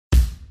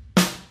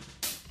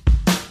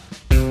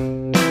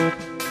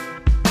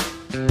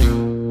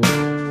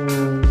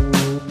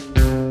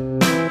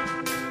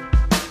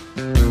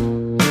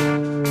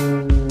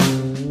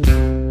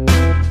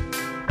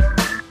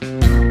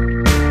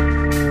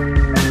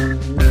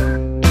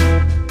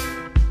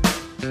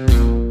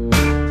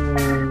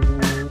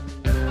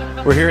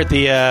We're here at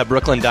the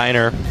Brooklyn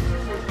Diner,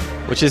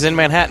 which is in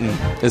Manhattan.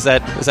 Is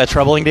that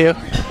troubling to you?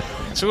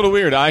 It's a little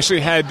weird. I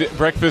actually had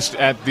breakfast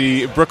at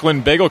the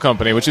Brooklyn Bagel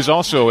Company, which is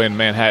also in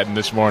Manhattan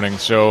this morning,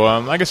 so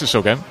I guess it's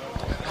okay.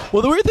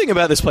 Well, the weird thing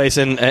about this place,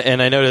 and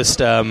I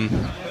noticed, I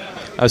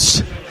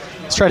was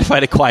trying to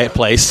find a quiet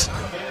place,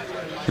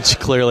 which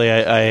clearly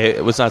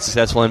I was not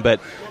successful in, but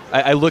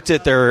I looked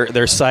at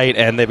their site,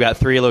 and they've got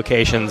 3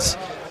 locations: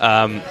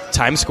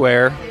 Times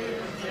Square,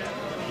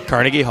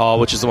 Carnegie Hall,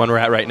 which is the one we're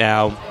at right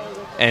now,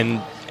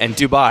 and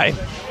Dubai.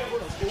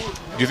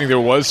 Do you think there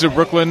was a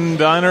Brooklyn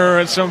Diner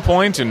at some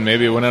point, and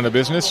maybe it went out of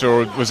business,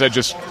 or was that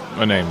just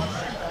a name?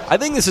 I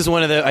think this is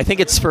one of the. I think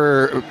it's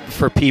for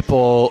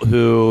people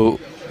who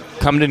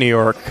come to New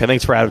York. I think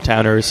it's for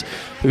out-of-towners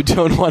who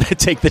don't want to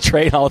take the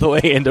train all the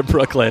way into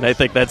Brooklyn. I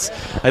think that's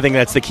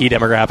the key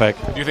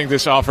demographic. Do you think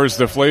this offers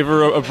the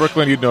flavor of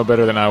Brooklyn? You'd know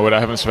better than I would.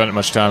 I haven't spent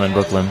much time in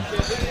Brooklyn.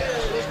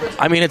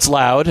 I mean, it's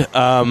loud.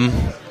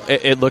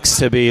 It looks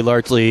to be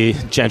largely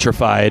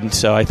gentrified,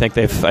 so I think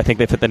they've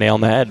hit the nail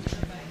on the head.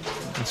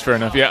 That's fair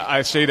enough. Yeah,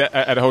 I stayed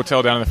at a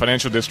hotel down in the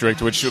financial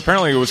district, which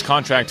apparently was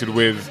contracted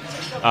with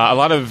a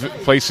lot of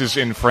places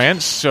in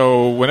France.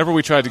 So whenever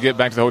we tried to get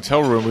back to the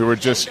hotel room, we were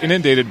just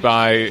inundated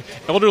by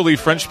elderly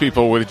French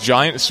people with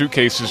giant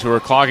suitcases who were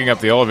clogging up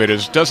the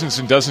elevators, dozens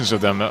and dozens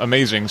of them.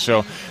 Amazing.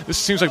 So this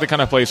seems like the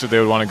kind of place that they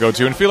would want to go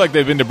to and feel like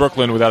they've been to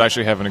Brooklyn without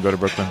actually having to go to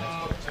Brooklyn.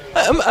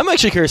 I'm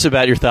actually curious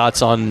about your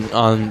thoughts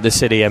on the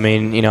city. I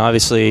mean,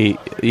 obviously,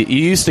 you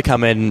used to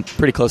come in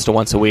pretty close to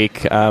once a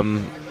week.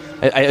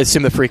 I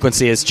assume the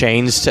frequency has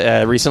changed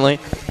recently?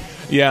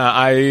 Yeah,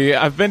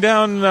 I've been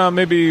down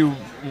maybe a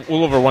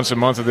little over once a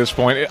month at this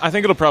point. I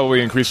think it'll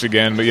probably increase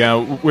again, but yeah,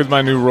 with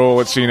my new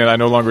role at CNET, I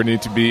no longer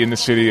need to be in the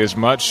city as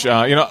much.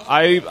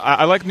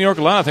 I like New York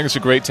a lot. I think it's a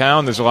great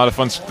town. There's a lot of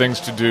fun things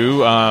to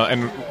do,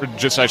 and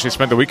just actually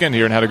spent the weekend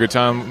here and had a good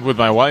time with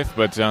my wife,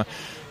 but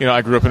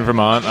I grew up in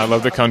Vermont. I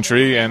love the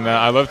country, and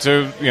I love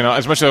to,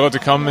 as much as I love to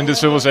come into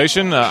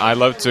civilization, I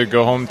love to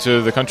go home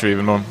to the country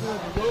even more.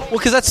 Well,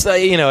 because that's, I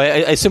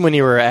assume when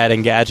you were at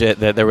Engadget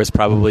that there was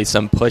probably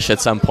some push at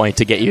some point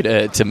to get you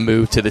to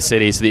move to the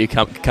city so that you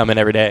come in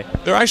every day.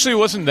 There actually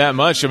wasn't that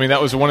much. I mean,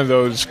 that was one of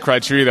those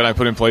criteria that I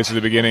put in place at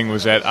the beginning,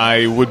 was that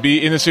I would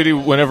be in the city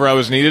whenever I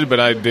was needed, but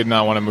I did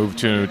not want to move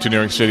to New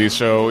York City.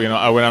 So,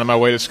 I went out of my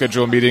way to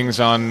schedule meetings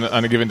on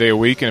a given day a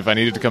week, and if I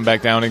needed to come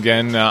back down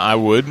again, I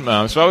would.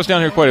 So I was down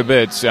here quite a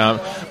bit.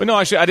 But no,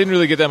 actually, I didn't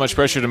really get that much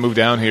pressure to move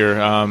down here.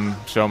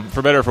 So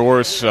for better or for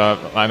worse,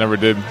 I never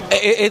did.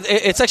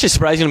 It's actually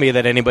surprising to me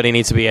that anybody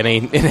needs to be in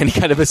any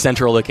kind of a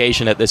central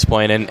location at this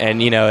point,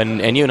 and you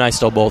and I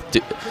still both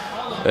do,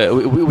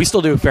 we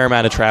still do a fair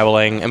amount of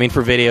traveling. I mean,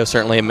 for video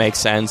certainly it makes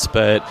sense,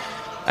 but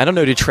I don't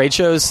know, do trade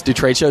shows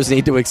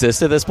need to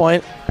exist at this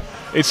point?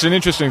 It's an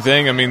interesting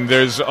thing. I mean,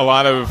 there's a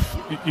lot of,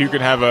 you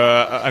could have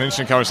an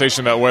interesting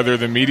conversation about whether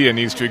the media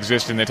needs to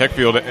exist in the tech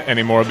field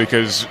anymore,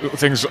 because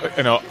things,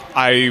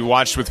 I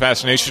watched with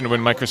fascination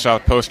when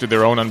Microsoft posted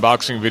their own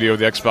unboxing video of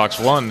the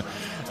Xbox One.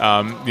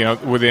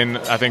 Within,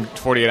 I think,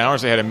 48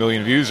 hours, they had 1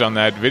 million views on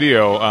that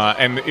video,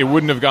 and it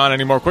wouldn't have gone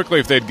any more quickly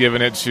if they'd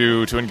given it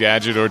to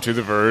Engadget or to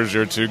The Verge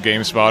or to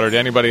GameSpot or to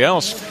anybody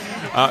else.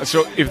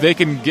 So if they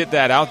can get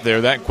that out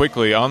there that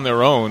quickly on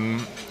their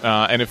own,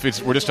 and if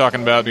we're just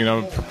talking about,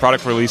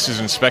 product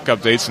releases and spec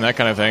updates and that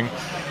kind of thing,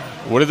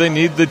 what do they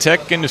need the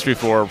tech industry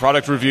for?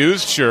 Product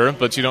reviews? Sure,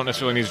 but you don't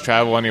necessarily need to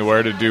travel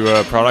anywhere to do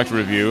a product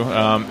review.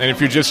 And if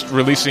you're just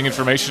releasing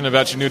information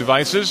about your new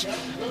devices,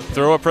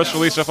 throw a press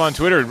release up on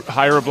Twitter,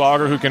 hire a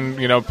blogger who can,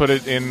 put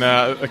it in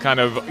a kind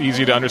of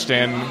easy to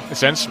understand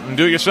sense, and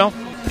do it yourself.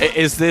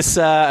 Is this?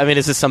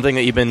 Is this something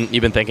that you've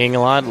been thinking a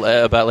lot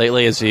about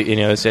lately? As you've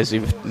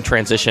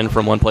transitioned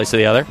from one place to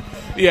the other?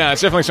 Yeah,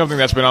 it's definitely something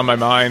that's been on my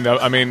mind.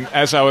 I mean,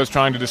 as I was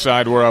trying to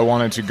decide where I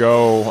wanted to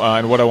go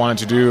and what I wanted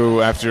to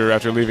do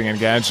after leaving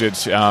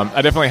Engadget,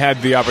 I definitely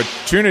had the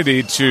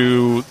opportunity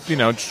to,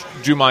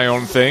 do my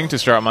own thing, to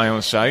start my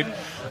own site.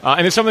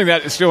 And it's something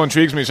that still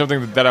intrigues me,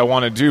 something that I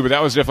want to do, but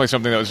that was definitely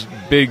something that was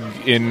big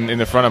in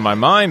the front of my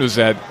mind, was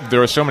that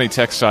there are so many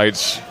tech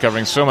sites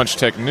covering so much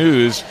tech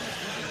news.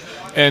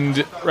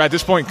 And at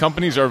this point,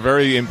 companies are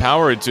very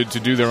empowered to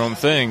do their own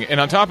thing. And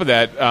on top of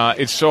that,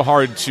 it's so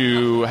hard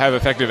to have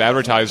effective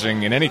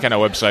advertising in any kind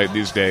of website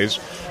these days,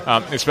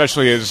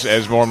 especially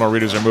as more and more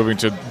readers are moving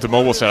to the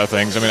mobile side of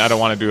things. I mean, I don't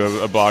want to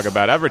do a blog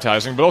about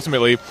advertising, but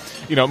ultimately,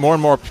 more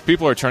and more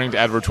people are turning to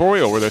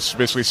advertorial, where they're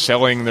basically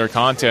selling their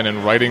content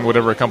and writing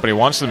whatever a company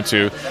wants them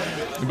to.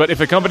 But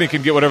if a company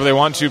can get whatever they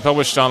want to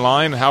published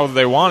online, how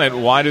they want it,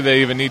 why do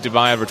they even need to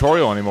buy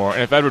advertorial anymore?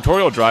 And if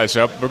advertorial dries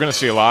up, we're going to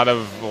see a lot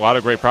of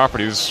great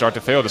properties start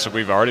to fail, just like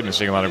we've already been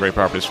seeing a lot of great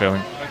properties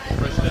failing.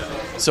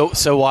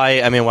 So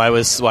why? I mean, why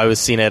was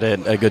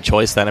CNET a good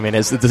choice then? I mean,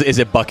 is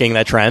it bucking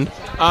that trend?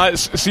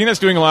 CNET's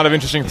doing a lot of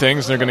interesting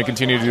things. They're going to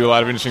continue to do a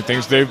lot of interesting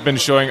things. They've been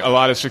showing a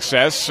lot of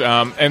success,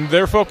 and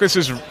their focus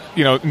is,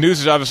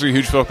 news is obviously a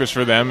huge focus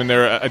for them, and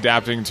they're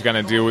adapting to kind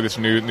of deal with this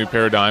new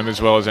paradigm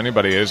as well as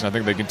anybody is. And I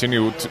think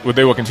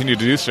they will continue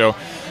to do so.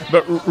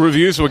 But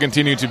reviews will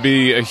continue to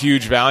be a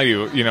huge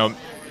value.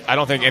 I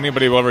don't think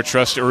anybody will ever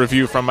trust a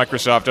review from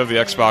Microsoft of the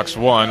Xbox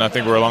One. I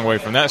think we're a long way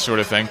from that sort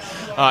of thing.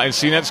 And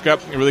CNET's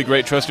got really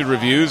great trusted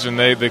reviews, and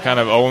they kind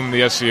of own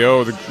the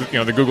SEO,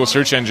 the Google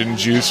search engine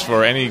juice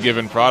for any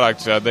given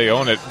product. They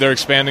own it. They're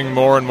expanding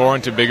more and more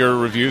into bigger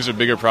reviews of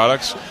bigger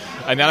products.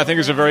 And that, I think,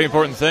 is a very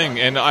important thing.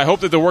 And I hope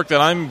that the work that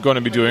I'm going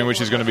to be doing,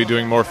 which is going to be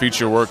doing more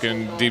feature work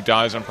and deep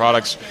dives on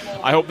products,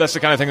 I hope that's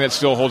the kind of thing that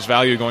still holds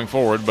value going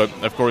forward. But,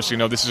 of course,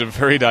 this is a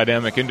very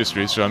dynamic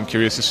industry, so I'm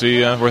curious to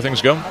see where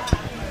things go.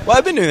 Well,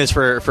 I've been doing this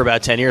for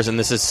about 10 years, and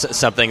this is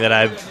something that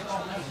I've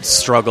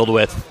struggled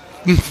with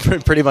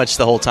pretty much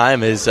the whole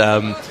time is,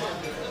 am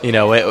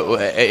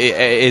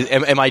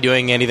I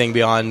doing anything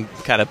beyond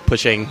kind of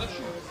pushing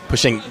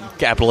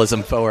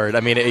capitalism forward? I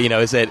mean,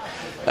 is it...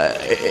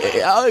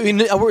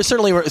 we're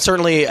certainly,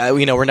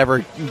 we're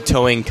never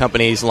towing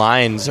companies'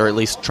 lines, or at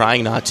least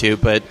trying not to.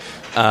 But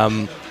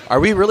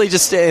are we really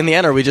just, in the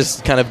end, are we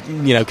just kind of,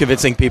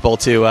 convincing people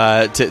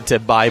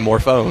to buy more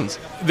phones?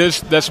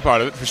 That's a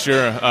part of it for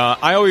sure.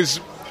 I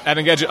always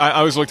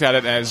looked at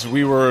it as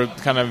we were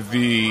kind of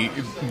the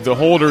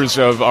holders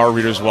of our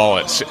readers'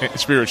 wallets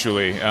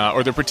spiritually,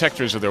 or the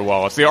protectors of their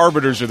wallets, the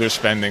arbiters of their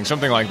spending,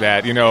 something like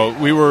that.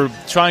 We were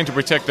trying to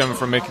protect them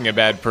from making a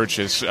bad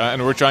purchase,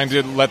 and we're trying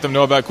to let them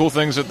know about cool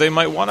things that they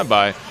might want to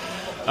buy.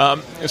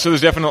 So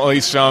there's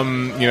definitely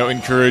some,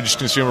 encouraged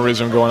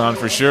consumerism going on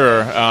for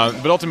sure.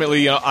 But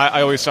ultimately,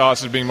 I always saw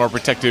us as being more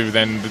protective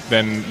than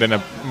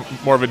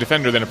more of a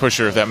defender than a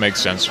pusher, if that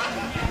makes sense.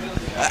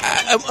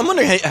 I'm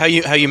wondering how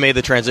you made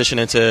the transition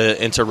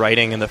into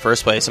writing in the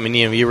first place. I mean,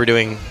 you were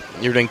doing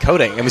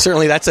coding. I mean,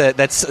 certainly that's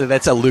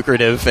a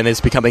lucrative, and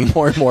it's becoming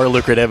more and more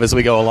lucrative as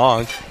we go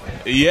along.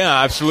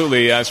 Yeah,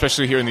 absolutely,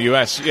 especially here in the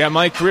U.S. Yeah,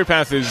 my career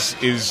path is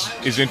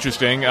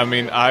interesting. I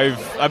mean,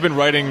 I've been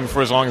writing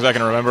for as long as I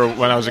can remember.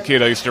 When I was a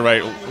kid, I used to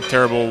write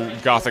terrible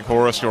gothic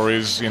horror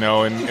stories, and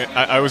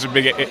I was a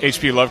big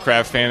H.P.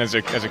 Lovecraft fan as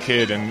a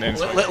kid. And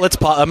let's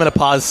pause. I'm going to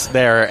pause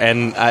there,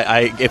 and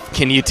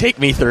can you take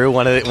me through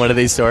one of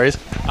these stories?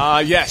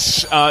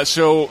 Yes.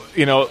 So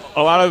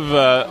a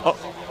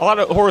lot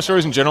of horror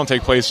stories in general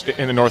take place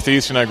in the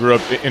Northeast, and I grew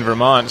up in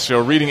Vermont. So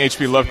reading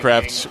H.P.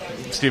 Lovecraft,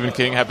 Stephen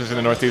King happens in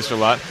the Northeast a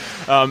lot.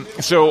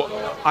 So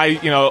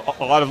a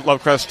lot of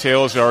Lovecraft's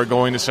tales are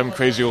going to some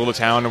crazy little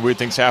town and weird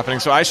things happening.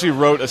 So I actually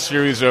wrote a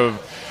series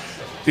of.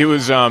 It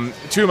was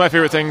two of my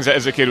favorite things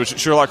as a kid, which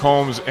was Sherlock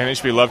Holmes and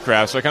H.P.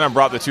 Lovecraft. So I kind of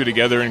brought the two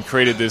together and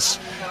created this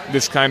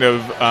kind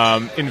of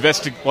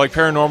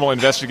paranormal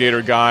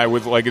investigator guy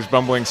with like his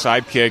bumbling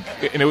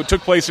sidekick, and it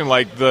took place in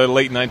like the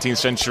late 19th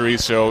century.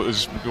 So,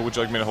 would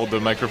you like me to hold the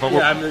microphone?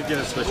 Yeah, I'm going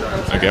to switch on.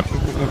 Okay,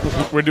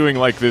 we're doing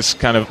like this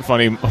kind of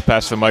funny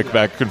pass the mic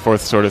back and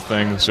forth sort of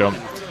thing. So.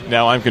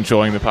 Now I'm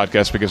controlling the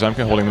podcast because I'm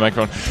holding the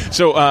microphone.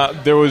 So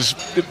there was,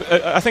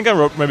 I think I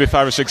wrote maybe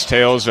 5 or 6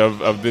 tales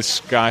of this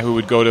guy who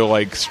would go to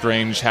like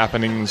strange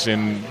happenings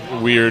in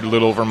weird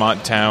little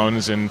Vermont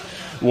towns, and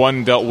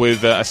one dealt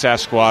with a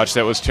Sasquatch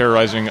that was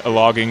terrorizing a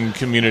logging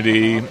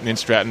community in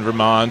Stratton,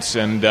 Vermont,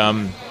 and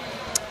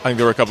I think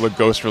there were a couple of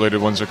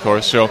ghost-related ones, of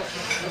course. So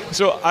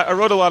I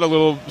wrote a lot of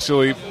little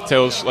silly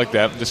tales like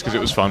that just because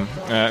it was fun.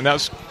 And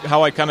that's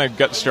how I kind of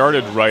got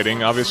started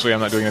writing. Obviously, I'm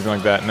not doing anything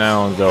like that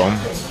now, though.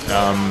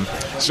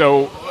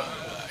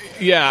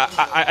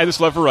 I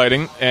just love for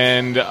writing.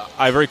 And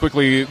I very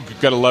quickly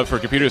got a love for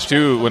computers,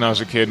 too, when I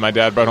was a kid. My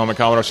dad brought home a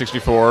Commodore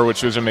 64,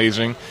 which was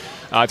amazing.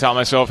 I taught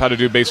myself how to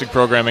do basic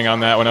programming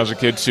on that when I was a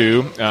kid,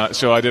 too.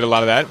 So I did a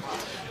lot of that.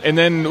 And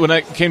then when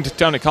I came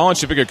down to college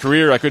to pick a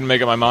career, I couldn't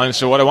make up my mind.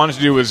 So what I wanted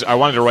to do was I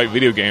wanted to write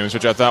video games,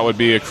 which I thought would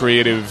be a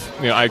creative,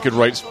 I could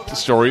write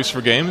stories for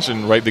games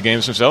and write the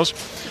games themselves.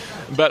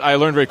 But I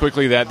learned very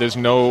quickly that there's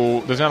not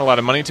a lot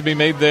of money to be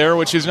made there,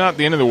 which is not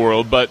the end of the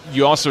world, but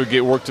you also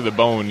get work to the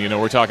bone.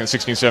 We're talking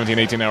 16, 17,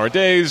 18-hour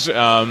days,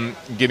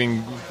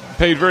 getting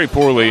paid very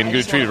poorly and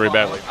getting treated very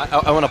badly.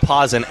 I want to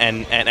pause and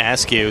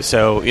ask you,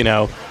 so,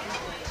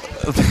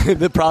 if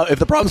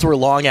the problems were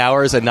long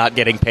hours and not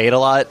getting paid a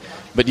lot,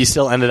 but you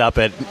still ended up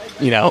at,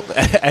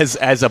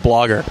 as a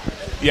blogger.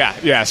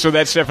 Yeah. So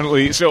that's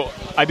definitely. So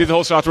I did the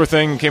whole software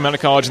thing, came out of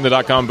college in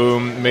the .com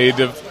boom, made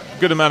a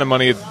good amount of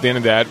money at the end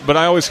of that, but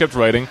I always kept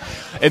writing.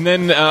 And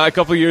then a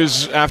couple of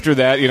years after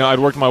that, I'd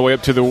worked my way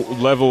up to the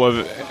level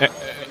of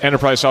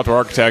enterprise software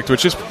architect,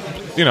 which is,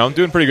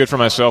 doing pretty good for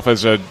myself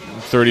as a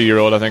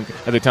 30-year-old, I think,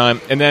 at the time.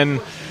 And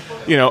then,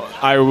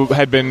 I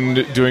had been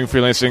doing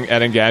freelancing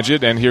at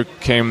Engadget, and here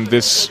came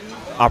this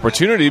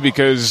opportunity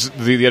because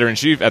the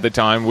editor-in-chief at the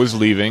time was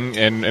leaving,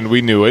 and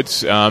we knew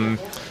it.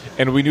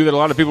 And we knew that a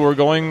lot of people were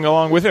going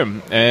along with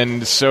him.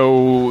 And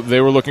so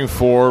they were looking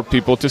for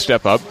people to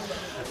step up.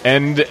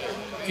 And,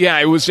 yeah,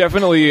 it was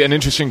definitely an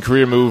interesting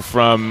career move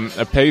from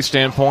a pay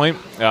standpoint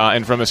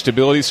and from a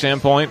stability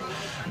standpoint.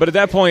 But at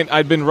that point,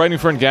 I'd been writing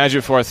for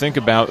Engadget for, I think,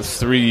 about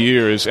 3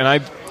 years. And I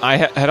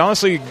had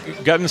honestly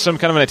gotten some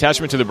kind of an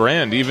attachment to the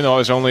brand, even though I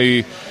was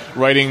only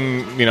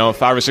writing,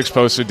 5 or 6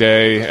 posts a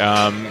day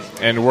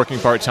and working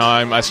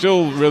part-time. I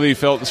still really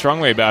felt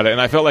strongly about it.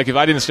 And I felt like if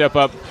I didn't step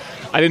up,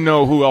 I didn't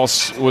know who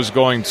else was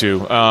going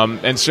to.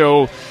 And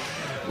so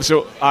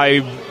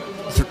I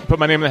put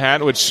my name in the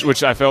hat,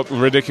 which I felt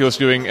ridiculous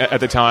doing at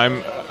the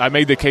time. I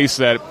made the case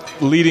that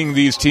leading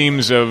these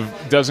teams of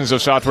dozens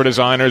of software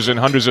designers and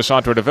hundreds of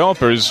software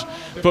developers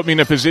put me in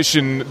a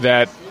position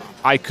that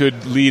I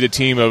could lead a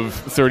team of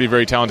 30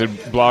 very talented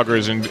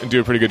bloggers and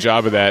do a pretty good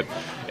job of that.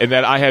 And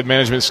that I had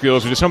management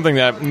skills, which is something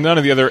that none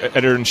of the other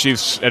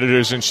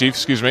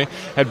editors-in-chief,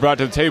 had brought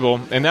to the table.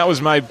 And that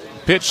was my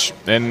pitch,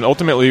 and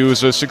ultimately it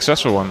was a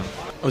successful one.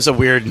 It was a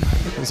weird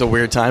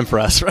time for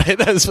us, right?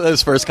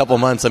 Those first couple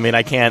months. I mean,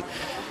 I can't,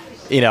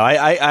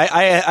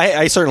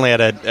 I certainly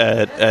had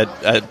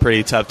a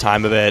pretty tough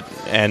time of it,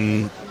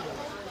 and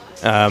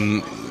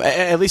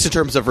at least in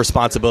terms of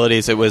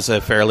responsibilities, it was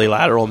a fairly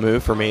lateral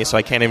move for me. So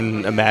I can't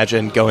even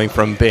imagine going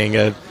from being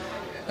a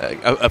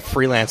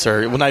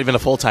freelancer, well, not even a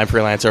full-time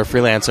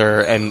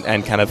freelancer,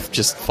 and kind of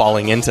just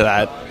falling into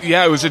that.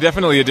 Yeah, it was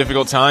definitely a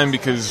difficult time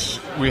because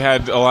we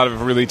had a lot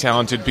of really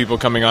talented people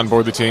coming on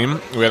board the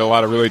team. We had a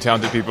lot of really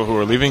talented people who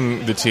were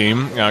leaving the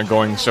team,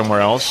 going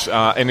somewhere else.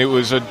 And it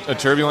was a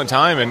turbulent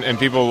time, and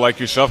people like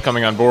yourself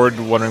coming on board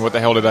wondering what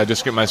the hell did I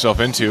just get myself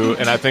into.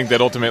 And I think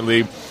that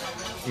ultimately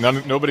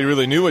nobody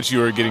really knew what you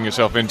were getting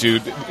yourself into.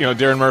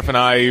 Darren Murph and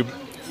I,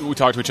 we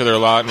talked to each other a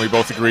lot, and we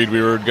both agreed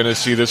we were going to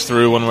see this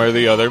through one way or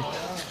the other.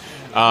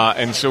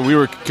 And so we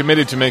were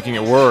committed to making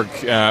it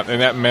work,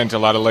 and that meant a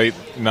lot of late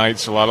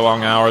nights, a lot of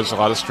long hours, a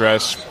lot of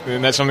stress,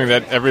 and that's something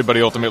that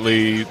everybody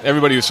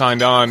who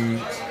signed on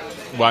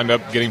wound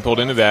up getting pulled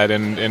into that,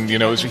 and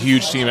it was a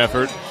huge team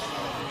effort.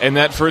 And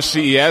that first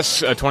CES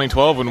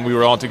 2012, when we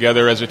were all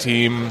together as a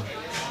team,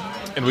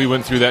 and we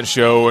went through that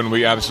show, and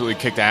we absolutely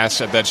kicked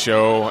ass at that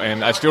show,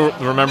 and I still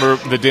remember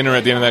the dinner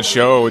at the end of that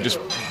show, just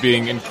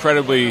being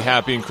incredibly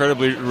happy,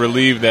 incredibly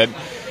relieved that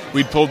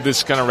we'd pulled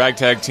this kind of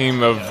ragtag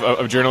team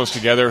of journalists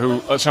together,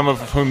 who some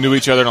of whom knew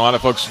each other and a lot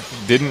of folks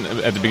didn't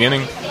at the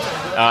beginning.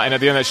 And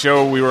at the end of that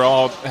show, we were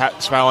all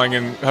smiling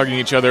and hugging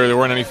each other. There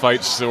weren't any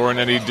fights. There weren't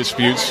any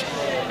disputes.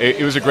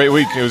 It was a great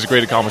week. It was a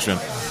great accomplishment.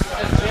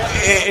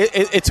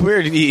 It's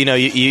weird.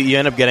 You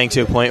end up getting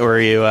to a point where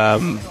you...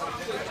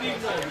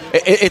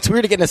 It's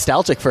weird to get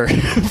nostalgic for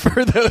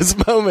those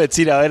moments,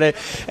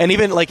 and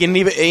even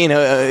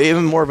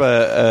more of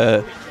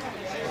a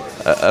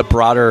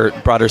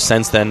broader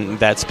sense than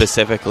that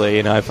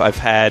specifically. I've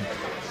had,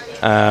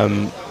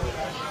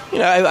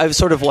 I've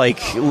sort of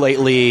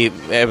lately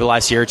over the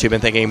last year or two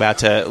been thinking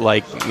about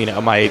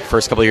my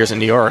first couple of years in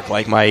New York,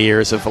 my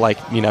years of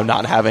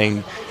not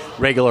having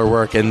regular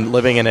work and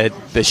living in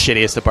the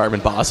shittiest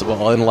apartment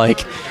possible, and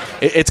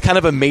it's kind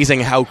of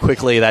amazing how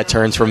quickly that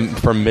turns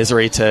from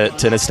misery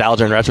to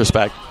nostalgia in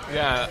retrospect.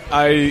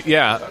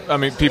 I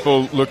mean,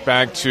 people look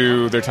back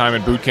to their time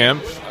at boot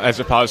camp as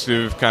a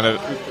positive kind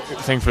of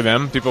thing for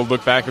them. People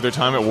look back at their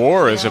time at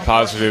war as a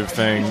positive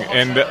thing.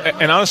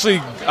 And honestly,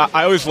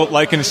 I always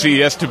liken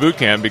CES to boot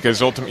camp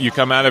because ultimately you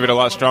come out of it a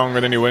lot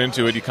stronger than you went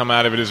into it. You come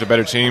out of it as a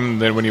better team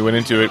than when you went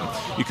into it.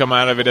 You come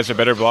out of it as a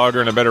better blogger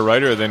and a better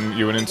writer than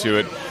you went into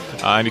it.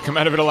 And you come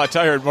out of it a lot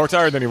more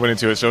tired than you went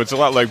into it. So it's a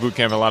lot like boot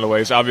camp in a lot of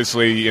ways.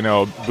 Obviously,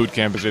 boot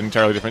camp is an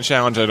entirely different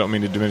challenge. I don't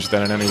mean to diminish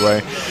that in any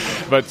way.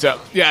 But,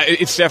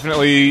 it's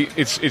definitely,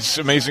 it's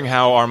amazing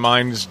how our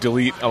minds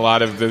delete a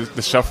lot of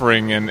the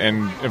suffering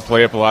and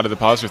play up a lot of the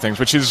positive things,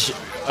 which is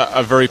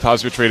a very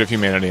positive trait of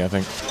humanity, I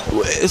think.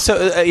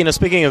 So,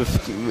 speaking of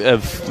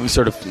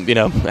sort of,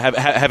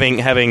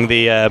 having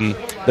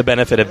the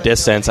benefit of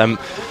distance, I'm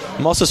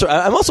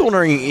also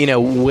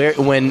wondering, where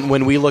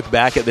when we look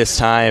back at this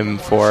time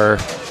for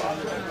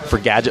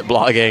gadget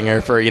blogging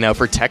or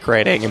for tech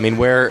writing, I mean,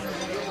 where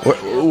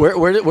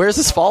does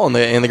this fall in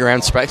the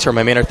grand spectrum?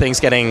 I mean, are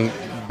things getting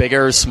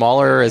bigger,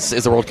 smaller? Is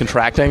the world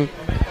contracting?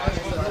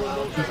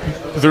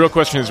 The real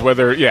question is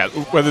whether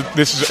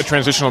this is a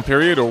transitional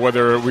period or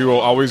whether we will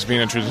always be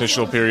in a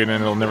transitional period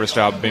and it'll never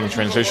stop being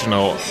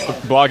transitional.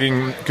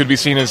 Blogging could be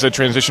seen as a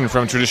transition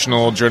from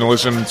traditional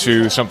journalism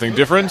to something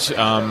different.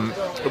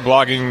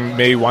 Blogging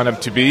may wind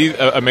up to be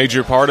a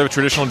major part of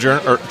traditional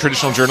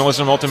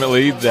journalism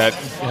ultimately that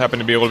happen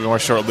to be a little bit more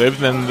short-lived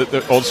than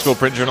the old-school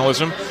print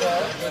journalism.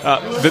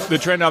 The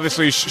trend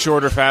obviously is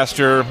shorter,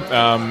 faster,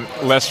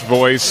 less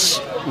voice,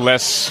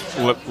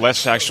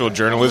 less actual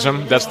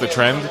journalism. That's the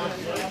trend.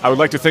 I would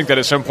like to think that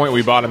at some point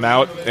we bottom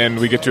out and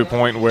we get to a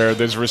point where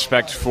there's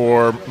respect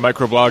for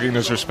microblogging,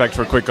 there's respect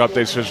for quick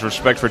updates, there's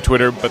respect for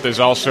Twitter, but there's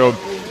also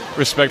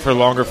respect for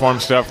longer form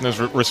stuff, and there's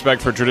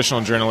respect for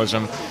traditional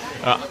journalism.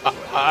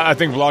 I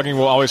think blogging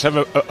will always have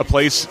a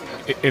place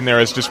in there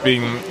as just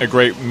being a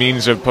great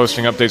means of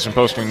posting updates and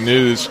posting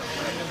news.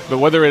 But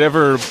whether it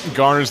ever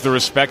garners the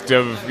respect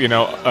of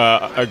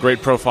a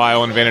great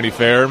profile in Vanity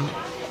Fair,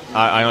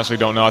 I honestly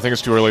don't know. I think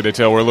it's too early to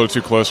tell. We're a little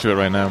too close to it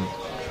right now.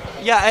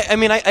 Yeah, I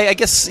mean, I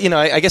guess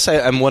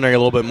I'm wondering a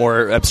little bit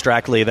more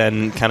abstractly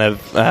than kind of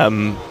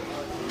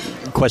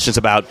questions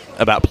about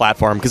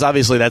platform, because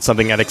obviously that's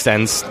something that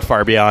extends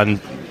far beyond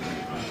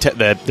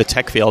the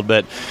tech field.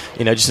 But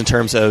just in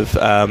terms of,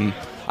 I'm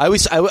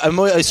always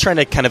trying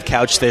to kind of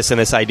couch this in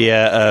this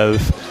idea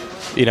of,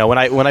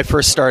 when I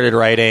first started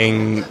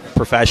writing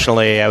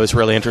professionally, I was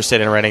really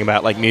interested in writing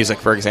about music,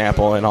 for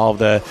example, and all of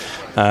the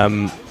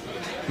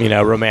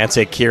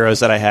romantic heroes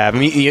that I have. I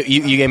mean,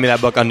 you gave me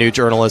that book on new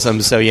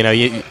journalism, so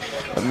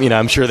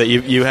I'm sure that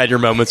you had your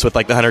moments with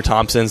like the Hunter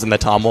Thompsons and the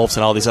Tom Wolfes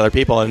and all these other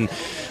people, and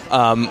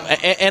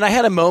I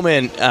had a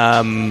moment,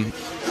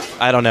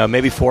 I don't know,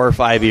 maybe 4 or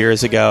 5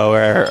 years ago,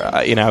 where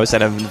I was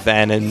at an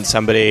event and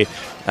somebody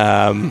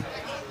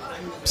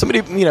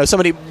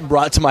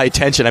brought to my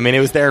attention. I mean, it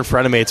was there in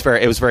front of me.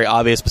 It was very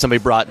obvious, but somebody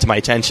brought to my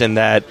attention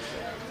that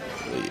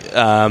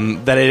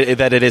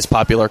it is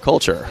popular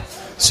culture.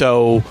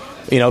 So,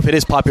 if it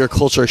is popular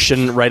culture,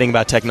 shouldn't writing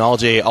about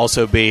technology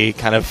also be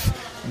kind of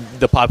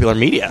the popular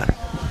media?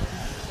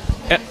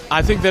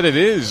 I think that it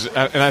is,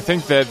 and I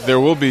think that there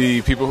will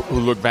be people who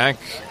look back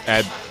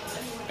at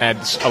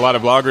a lot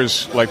of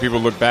bloggers, like people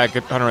look back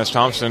at Hunter S.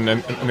 Thompson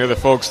and the other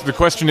folks. The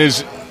question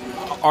is,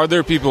 are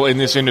there people in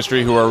this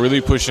industry who are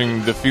really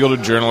pushing the field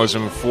of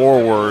journalism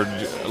forward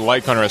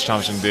like Hunter S.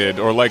 Thompson did,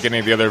 or like any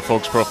of the other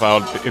folks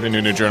profiled in the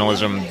New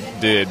Journalism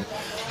did?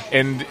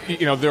 And,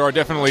 there are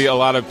definitely a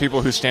lot of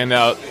people who stand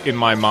out in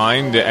my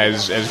mind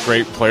as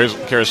great players,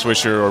 Kara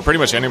Swisher, or pretty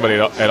much anybody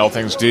at All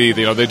Things D.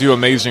 They do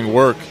amazing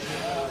work.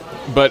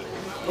 But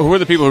who are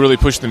the people who really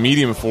push the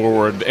medium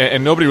forward?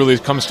 And nobody really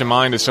comes to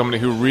mind as somebody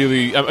who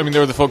really... I mean,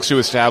 there are the folks who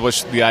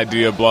established the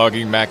idea of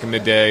blogging back in the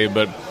day,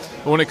 but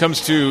when it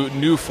comes to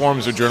new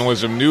forms of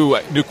journalism,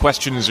 new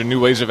questions or new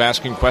ways of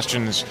asking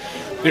questions,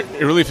 it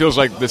really feels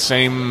like the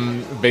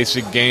same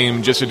basic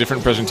game, just a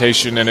different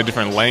presentation and a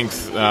different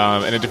length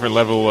and a different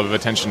level of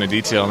attention to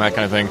detail and that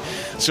kind of thing.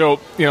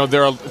 So,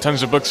 there are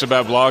tons of books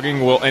about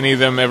blogging. Will any of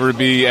them ever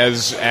be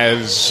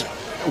as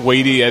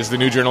weighty as the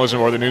new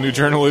journalism or the new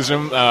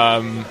journalism?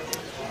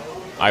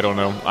 I don't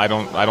know. I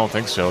don't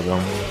think so,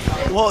 though.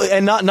 Well,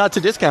 and not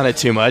to discount it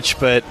too much,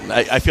 but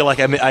I feel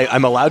like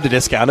I'm allowed to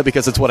discount it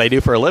because it's what I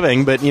do for a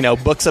living. But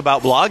books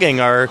about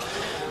blogging are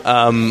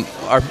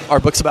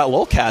books about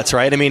lolcats,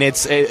 right? I mean,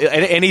 it's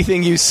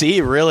anything you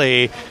see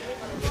really.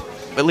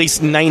 At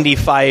least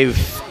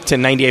 95 to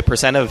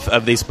 98%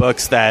 of these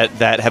books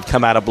that have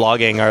come out of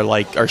blogging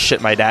are shit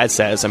my dad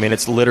says. I mean,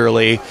 it's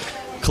literally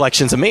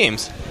collections of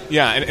memes.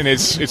 Yeah, and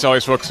it's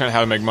always focused on how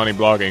to make money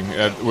blogging,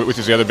 which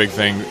is the other big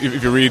thing.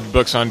 If you read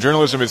books on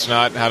journalism, it's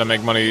not how to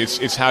make money.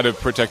 It's how to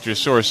protect your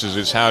sources.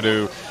 It's how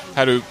to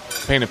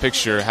paint a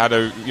picture, how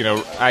to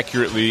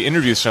accurately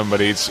interview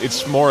somebody.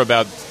 It's more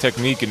about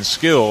technique and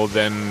skill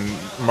than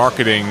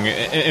marketing.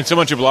 And so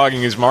much of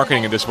blogging is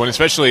marketing at this point,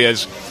 especially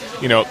as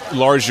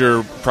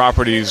larger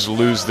properties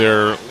lose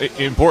their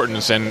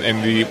importance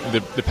and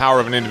the power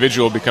of an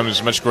individual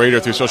becomes much greater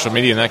through social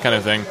media and that kind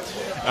of thing.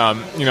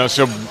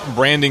 So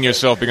branding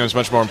yourself becomes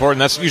much more important.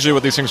 That's usually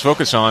what these things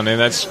focus on, and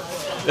that's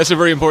a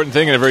very important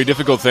thing and a very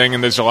difficult thing,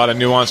 and there's a lot of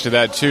nuance to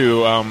that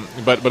too.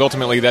 But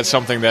ultimately, that's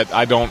something that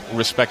I don't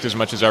respect as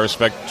much as I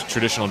respect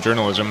traditional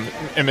journalism,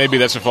 and maybe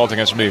that's a fault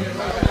against me.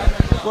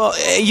 Well,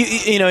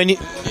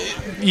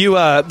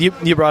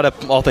 you brought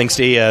up All Things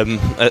D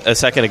a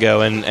second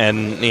ago,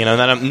 and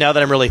now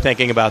that I'm really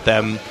thinking about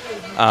them,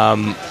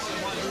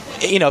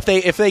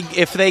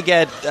 if they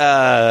get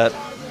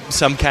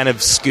some kind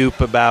of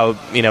scoop about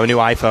a new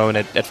iPhone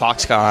at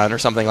Foxconn or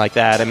something like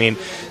that. I mean,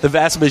 the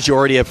vast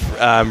majority of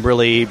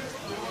really,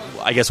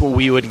 I guess, what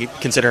we would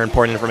consider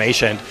important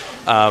information,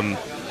 BlackBerry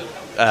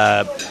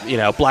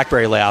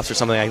layoffs or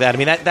something like that. I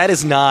mean,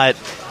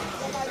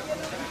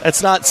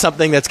 that's not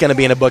something that's going to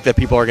be in a book that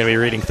people are going to be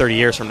reading 30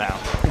 years from now.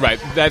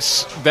 Right.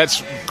 That's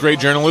great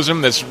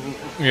journalism. That's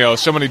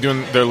somebody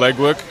doing their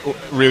legwork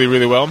really,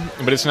 really well,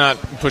 but it's not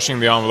pushing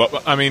the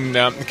envelope. I mean,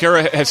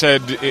 Kara has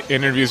said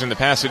in interviews in the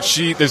past that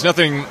there's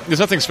nothing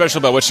special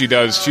about what she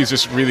does. She's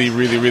just really,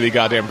 really, really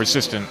goddamn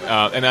persistent,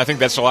 and I think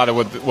that's a lot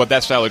of what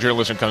that style of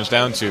journalism comes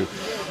down to.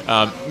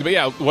 But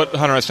yeah, what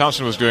Hunter S.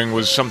 Thompson was doing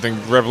was something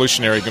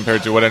revolutionary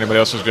compared to what anybody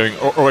else was doing,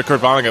 or what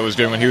Kurt Vonnegut was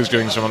doing when he was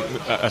doing some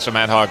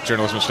ad hoc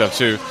journalism stuff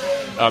too.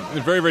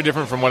 Very, very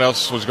different from what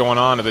else was going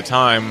on at the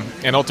time,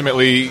 and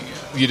ultimately,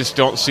 you just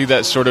don't see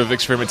that sort of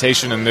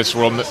experimentation in this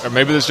world, or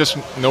maybe there's just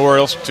nowhere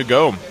else to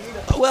go.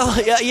 Well,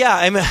 yeah.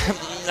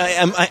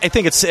 I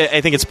think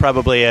it's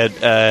probably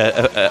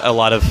a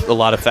lot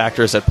of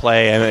factors at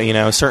play. I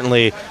mean,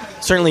 certainly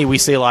we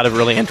see a lot of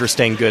really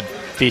interesting, good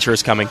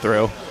features coming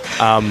through.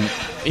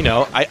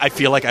 I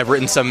feel like I've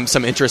written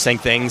some interesting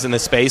things in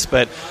this space,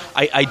 but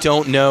I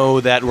don't know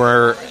that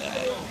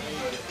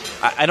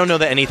I don't know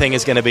that anything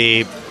is going to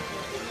be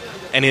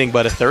anything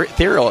but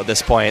ethereal at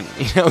this point.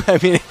 I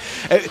mean,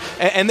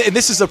 and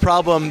this is a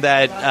problem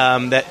that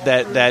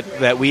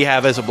we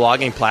have as a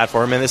blogging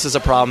platform, and this is a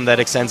problem that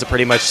extends to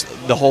pretty much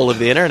the whole of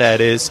the internet.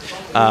 Is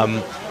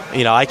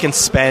I can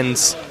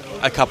spend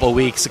a couple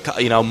weeks,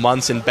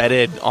 months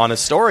embedded on a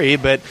story,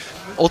 but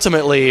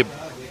ultimately,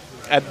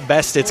 at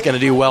best, it's going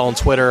to do well on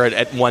Twitter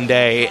at one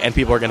day, and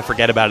people are going to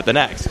forget about it the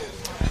next.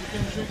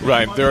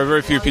 Right. There are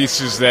very few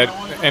pieces that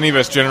any of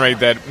us generate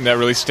that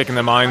really stick in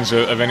the minds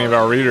of any of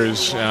our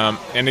readers.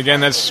 And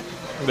again, that's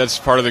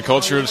part of the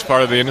culture. It's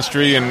part of the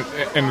industry. And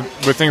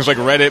with things like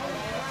Reddit,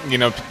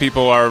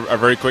 people are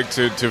very quick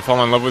to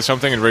fall in love with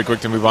something and very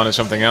quick to move on to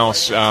something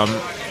else.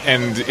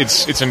 And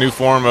it's a new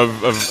form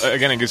of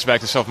again, it gets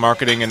back to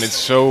self-marketing, and it's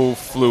so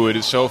fluid,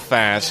 it's so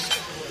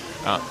fast.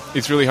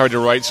 It's really hard to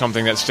write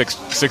something that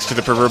sticks to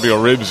the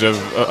proverbial ribs of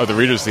the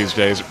readers these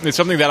days. It's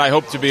something that I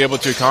hope to be able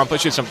to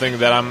accomplish. It's something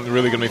that I'm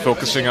really going to be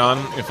focusing on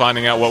and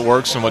finding out what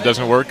works and what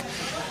doesn't work.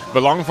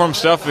 But long-form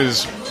stuff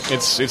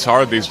it's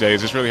hard these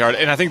days. It's really hard.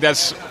 And I think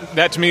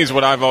that to me is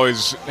what I've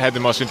always had the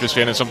most interest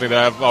in, and something that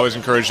I've always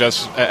encouraged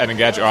us at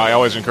Engadget, or I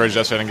always encouraged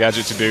us at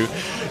Engadget to do.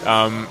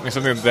 It's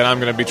something that I'm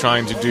going to be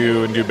trying to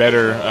do and do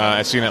better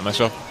at CNET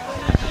myself.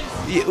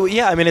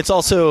 Yeah, I mean, it's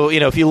also,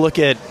 if you look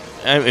at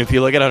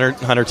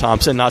Hunter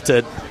Thompson, not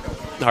to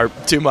harp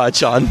too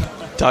much on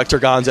Dr.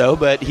 Gonzo,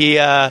 but he,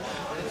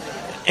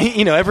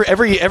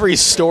 every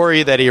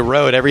story that he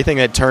wrote, everything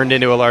that turned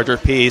into a larger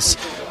piece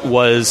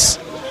was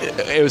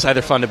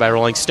either funded by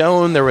Rolling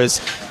Stone. There was,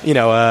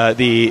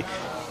 the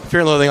Fear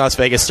and Loathing Las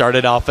Vegas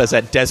started off as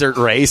a desert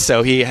race,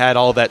 so he had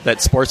all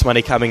that sports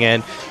money coming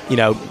in.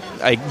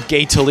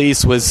 Gay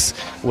Talese was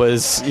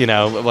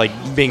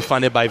like being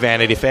funded by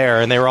Vanity Fair,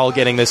 and they were all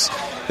getting this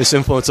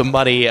influence of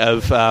money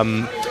of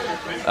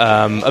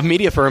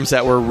media firms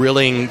that were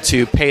willing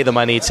to pay the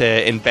money to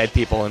embed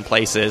people in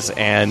places,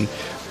 and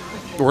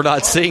we're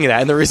not seeing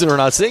that. And the reason we're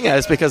not seeing that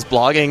is because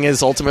blogging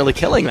is ultimately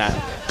killing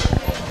that.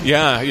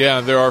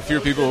 Yeah, there are fewer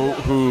people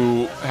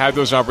who have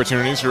those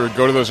opportunities or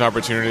go to those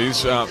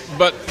opportunities.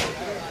 But,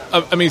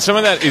 I mean, some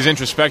of that is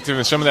introspective,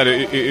 and some of that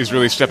is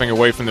really stepping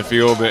away from the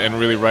field and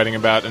really writing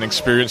about an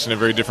experience in a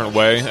very different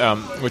way,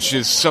 which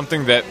is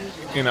something that,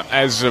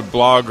 as a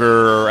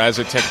blogger or as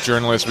a tech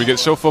journalist, we get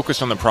so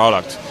focused on the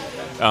product,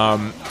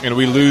 and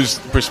we lose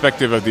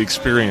perspective of the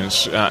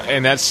experience.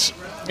 And it's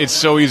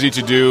so easy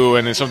to do,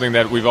 and it's something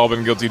that we've all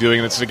been guilty of doing,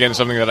 and it's, again,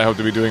 something that I hope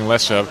to be doing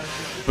less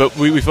of. But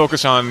we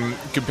focus on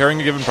comparing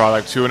a given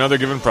product to another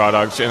given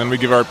product, and then we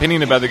give our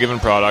opinion about the given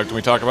product, and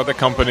we talk about the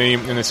company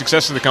and the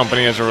success of the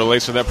company as it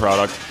relates to that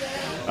product.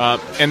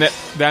 And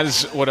that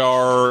is what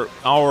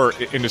our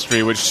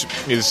industry, which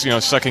is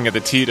sucking at the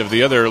teat of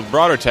the other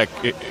broader tech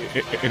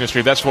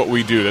industry, that's what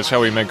we do. That's how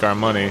we make our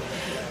money.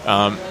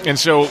 And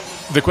so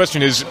the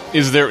question is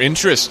there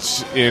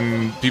interest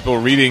in people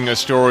reading a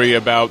story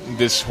about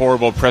this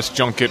horrible press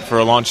junket for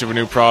a launch of a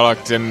new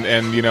product and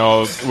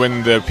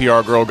when the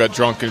PR girl got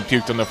drunk and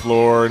puked on the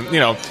floor, and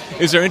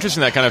is there interest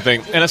in that kind of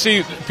thing? And I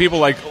see people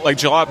like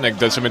Jalopnik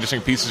does some interesting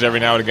pieces every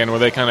now and again where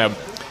they kind of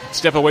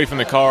step away from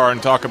the car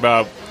and talk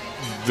about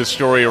the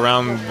story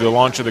around the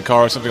launch of the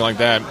car or something like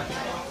that.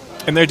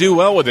 And they do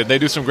well with it. They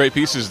do some great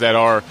pieces that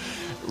are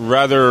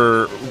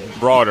rather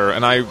broader,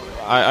 and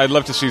I'd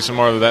love to see some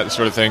more of that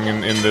sort of thing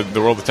in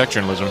the world of tech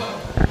journalism.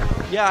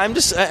 Yeah, I'm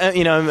just,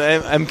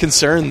 I'm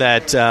concerned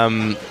that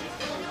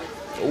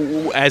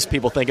as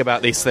people think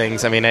about these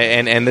things, I mean,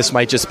 and this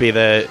might just be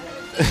the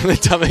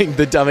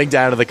dumbing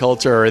down of the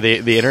culture or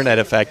the internet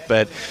effect,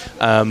 but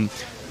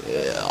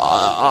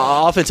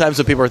oftentimes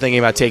when people are thinking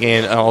about taking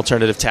an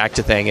alternative tack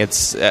to things,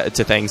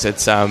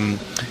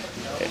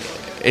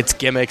 it's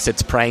gimmicks,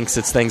 it's pranks,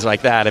 it's things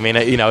like that. I mean,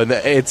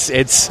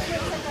 it's.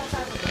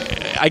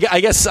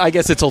 I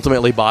guess it's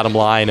ultimately bottom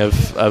line of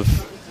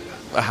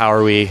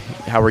how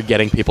we're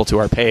getting people to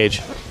our page.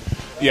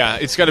 Yeah,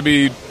 it's got to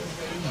be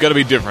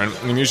different.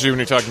 I mean, usually when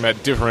you're talking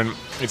about different,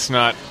 it's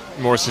not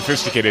more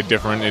sophisticated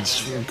different.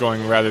 It's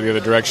going rather the other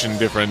direction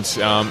different.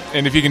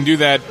 And if you can do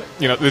that,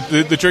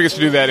 the trick is to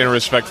do that in a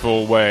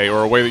respectful way,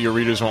 or a way that your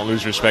readers won't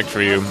lose respect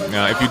for you.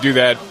 If you do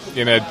that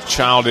in a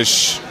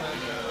childish,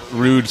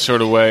 rude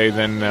sort of way,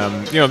 then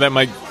that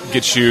might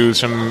get you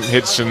some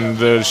hits in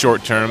the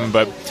short term,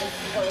 but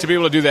to be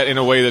able to do that in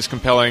a way that's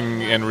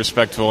compelling and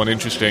respectful and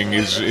interesting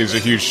is a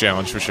huge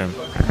challenge for sure.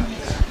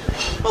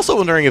 I'm also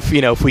wondering if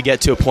we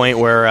get to a point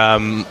where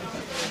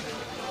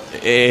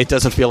it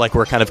doesn't feel like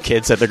we're kind of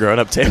kids at the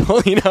grown-up table.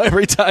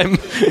 Every time,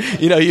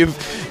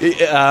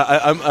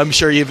 I'm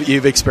sure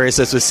you've experienced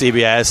this with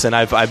CBS, and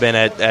I've been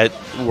at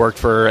worked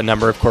for a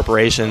number of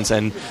corporations,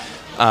 and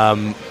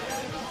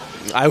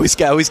I always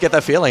get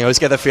that feeling. I always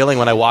get that feeling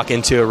when I walk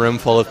into a room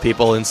full of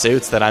people in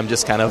suits that I'm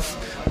just kind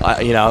of,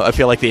 I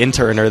feel like the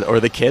intern or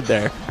the kid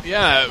there.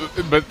 Yeah,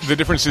 but the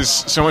difference is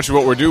so much of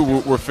what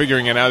we're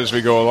figuring it out as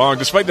we go along,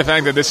 despite the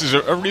fact that this is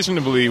a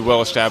reasonably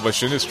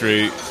well-established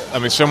industry. I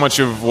mean, so much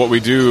of what we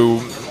do,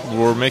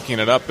 we're making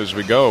it up as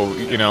we go.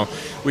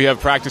 We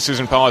have practices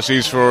and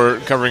policies for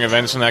covering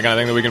events and that kind of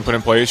thing that we can put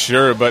in place,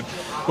 sure, but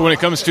when it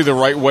comes to the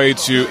right way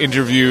to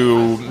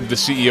interview the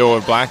CEO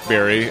of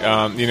BlackBerry,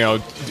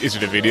 is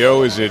it a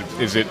video? Is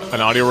it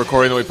an audio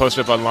recording that we post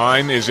up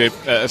online? Is it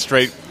a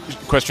straight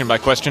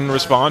question-by-question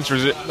response? Or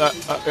is it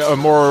a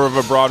more of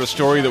a broader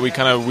story that we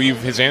kind of weave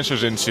his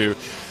answers into?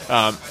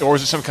 Or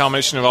is it some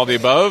combination of all the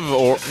above?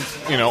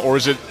 Or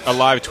is it a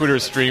live Twitter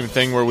stream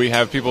thing where we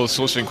have people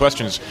soliciting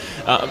questions?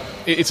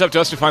 It's up to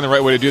us to find the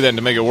right way to do that and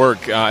to make it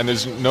work. And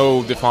there's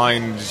no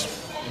defined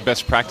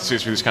best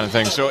practices for this kind of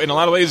thing. So in a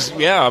lot of ways,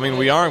 yeah, I mean,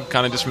 we are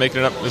kind of just making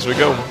it up as we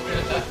go.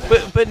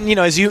 But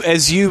as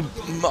you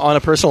on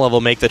a personal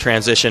level, make the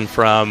transition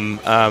from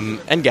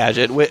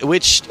Engadget,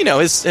 which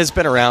has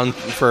been around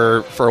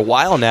for a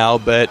while now,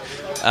 but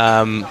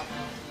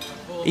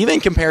even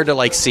compared to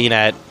like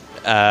CNET,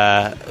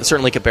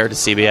 certainly compared to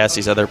CBS,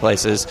 these other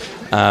places,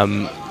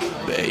 they're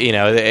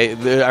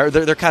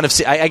kind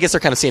of, I guess they're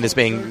kind of seen as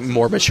being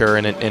more mature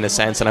in a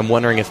sense, and I'm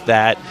wondering if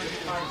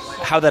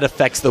how that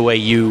affects the way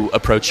you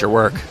approach your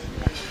work.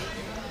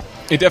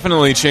 It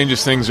definitely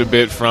changes things a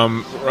bit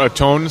from a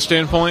tone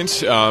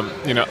standpoint.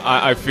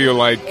 I feel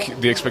like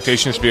the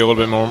expectation is to be a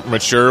little bit more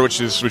mature, which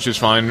is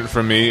fine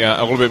for me.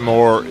 A little bit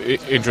more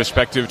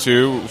introspective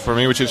too for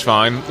me, which is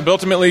fine. But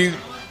ultimately,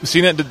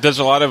 CNET does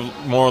a lot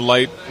of more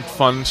light,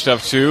 fun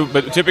stuff too.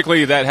 But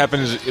typically, that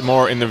happens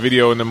more in the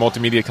video and the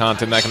multimedia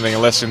content, that kind of thing,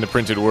 and less in the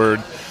printed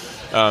word.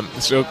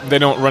 So they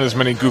don't run as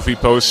many goofy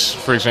posts,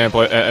 for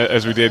example,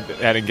 as we did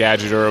at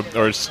Engadget,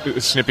 or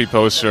snippy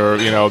posts, or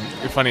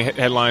funny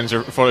headlines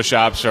or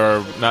photoshops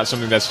are not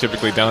something that's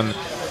typically done.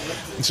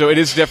 So it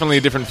is definitely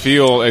a different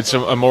feel. It's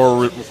a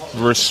more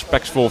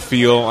respectful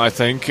feel, I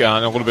think,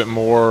 and a little bit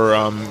more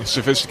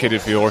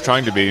sophisticated feel, or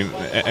trying to be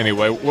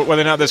anyway.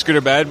 Whether or not that's good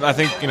or bad, I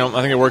think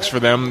it works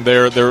for them.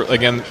 They're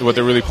again, what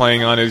they're really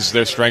playing on is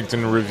their strength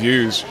in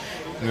reviews.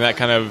 And that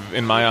kind of,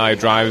 in my eye,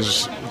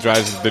 drives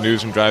the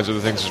news and drives other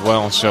things as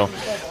well. So,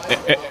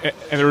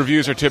 and the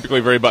reviews are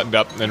typically very buttoned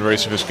up and very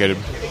sophisticated.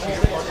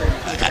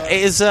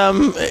 Is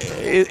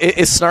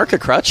snark a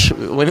crutch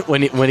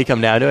when you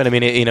come down to it? I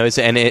mean,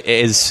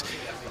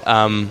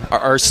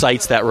 are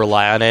sites that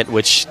rely on it,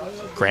 which,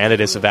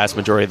 granted, is the vast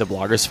majority of the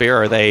blogger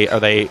sphere, are they?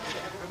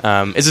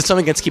 Is it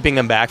something that's keeping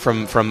them back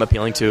from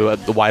appealing to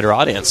the wider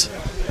audience?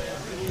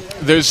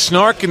 There's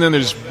snark, and then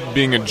there's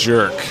being a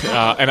jerk,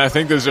 and I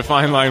think there's a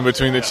fine line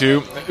between the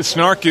two.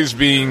 Snark is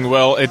being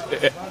well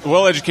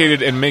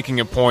educated and making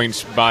a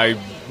point by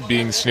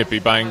being snippy,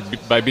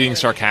 by being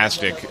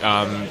sarcastic.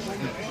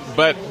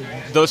 But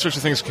those sorts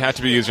of things have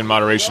to be used in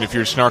moderation. If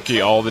you're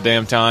snarky all the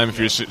damn time, if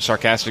you're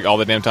sarcastic all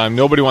the damn time,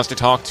 nobody wants to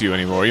talk to you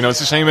anymore. It's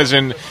the same as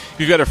if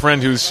you've got a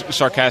friend who's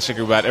sarcastic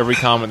about every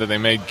comment that they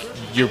make,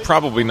 you're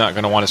probably not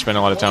going to want to spend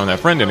a lot of time with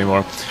that friend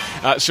anymore.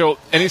 So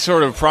any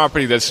sort of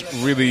property that's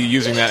really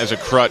using that as a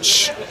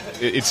crutch,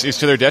 it's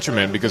to their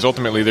detriment, because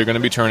ultimately they're going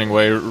to be turning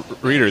away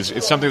readers.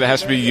 It's something that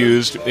has to be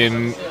used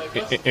in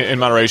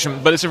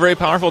moderation, but it's a very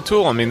powerful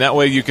tool. I mean, that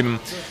way you can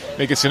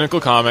make a cynical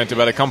comment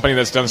about a company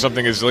that's done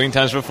something a zillion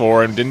times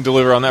before and didn't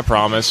deliver on that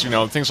promise,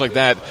 things like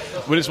that.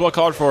 When it's well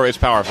called for, it's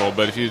powerful,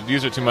 but if you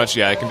use it too much,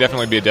 it can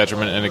definitely be a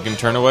detriment, and it can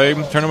turn away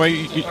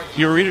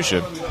your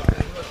readership.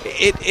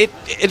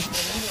 It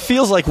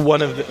feels like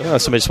one of the...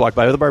 somebody just walked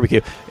by with a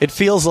barbecue. It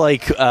feels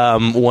like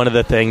one of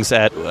the things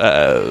that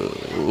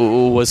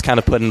was kind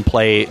of put in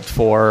play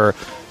for...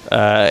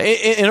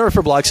 in order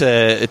for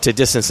blogs to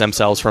distance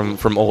themselves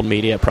from old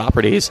media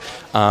properties,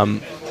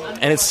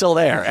 and it's still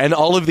there. And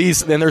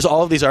there's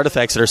all of these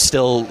artifacts that are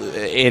still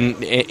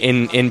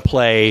in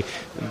play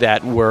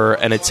that were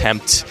an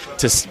attempt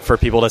for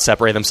people to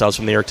separate themselves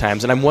from the New York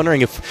Times. And I'm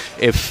wondering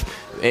if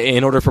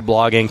in order for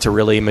blogging to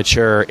really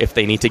mature, if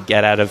they need to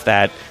get out of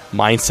that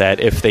mindset,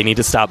 if they need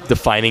to stop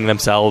defining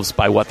themselves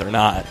by what they're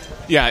not.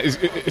 Yeah,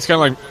 it's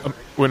kind of like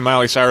when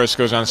Miley Cyrus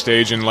goes on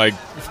stage and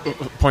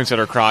points at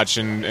her crotch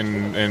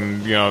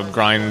and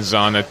grinds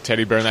on a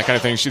teddy bear and that kind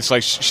of thing.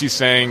 She's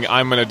saying,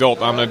 I'm an adult,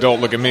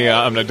 look at me,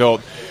 I'm an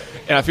adult.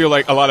 And I feel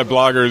like a lot of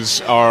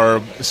bloggers are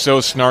so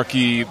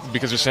snarky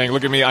because they're saying,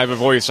 look at me, I have a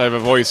voice,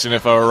 and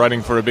if I were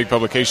writing for a big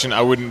publication,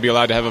 I wouldn't be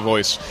allowed to have a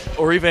voice.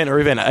 Or even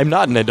I'm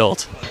not an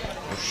adult.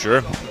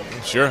 Sure,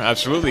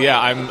 absolutely, yeah.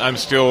 I'm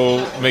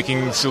still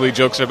making silly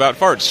jokes about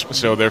farts,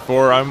 so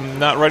therefore I'm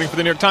not writing for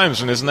the New York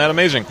Times, and isn't that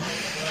amazing?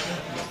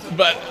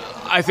 But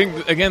I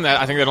think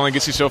that only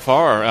gets you so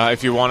far.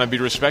 If you want to be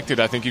respected,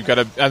 I think you've got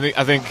to.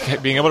 I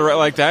think being able to write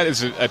like that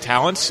is a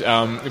talent,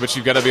 but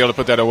you've got to be able to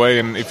put that away.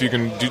 And if you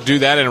can do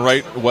that and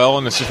write well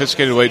in a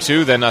sophisticated way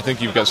too, then I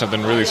think you've got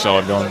something really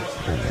solid going.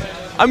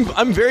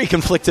 I'm very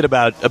conflicted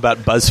about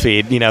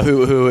BuzzFeed,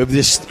 who have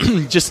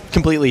just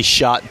completely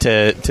shot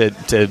to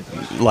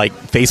like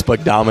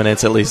Facebook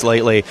dominance, at least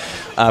lately.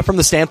 From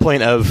the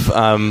standpoint of,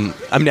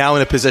 I'm now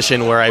in a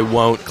position where I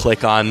won't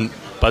click on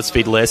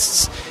BuzzFeed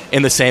lists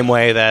in the same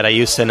way that I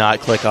used to not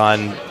click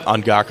on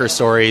Gawker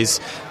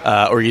stories,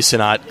 or used to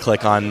not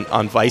click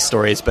on Vice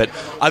stories. But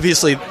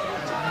obviously,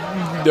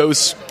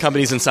 those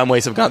companies in some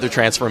ways have gone through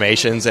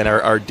transformations and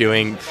are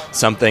doing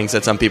some things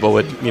that some people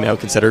would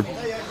consider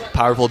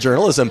powerful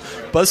journalism.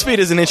 BuzzFeed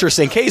is an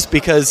interesting case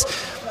because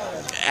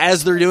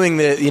as they're doing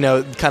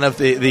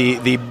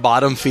the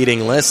bottom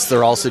feeding lists,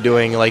 they're also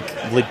doing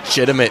like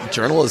legitimate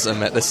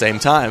journalism at the same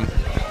time.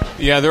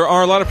 Yeah, there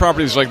are a lot of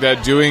properties like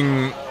that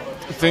doing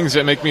things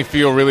that make me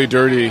feel really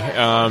dirty,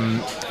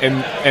 and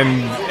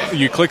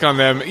you click on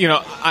them.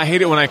 I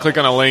hate it when I click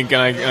on a link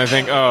and I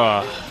think,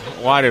 oh,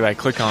 why did I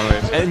click on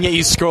it? And yet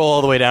you scroll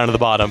all the way down to the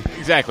bottom.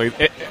 Exactly,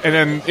 and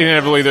then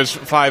inevitably there's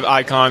 5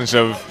 icons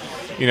of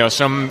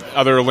some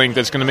other link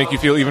that's going to make you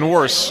feel even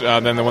worse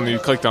than the one that you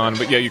clicked on,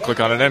 but you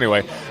click on it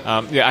anyway.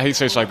 I hate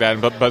sites like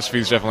that, but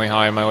BuzzFeed's definitely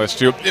high on my list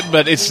too.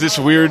 But it's this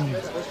weird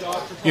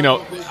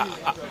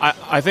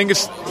I think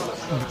it's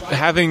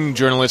having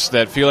journalists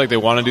that feel like they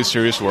want to do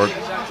serious work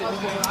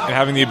and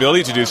having the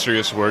ability to do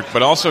serious work,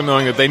 but also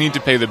knowing that they need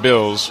to pay the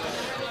bills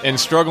and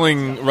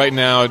struggling right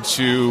now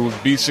to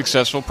be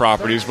successful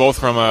properties, both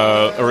from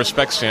a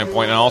respect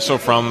standpoint and also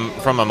from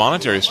a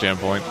monetary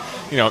standpoint.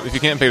 If you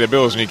can't pay the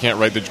bills, and you can't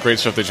write the great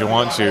stuff that you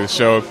want to.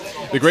 So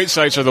the great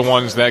sites are the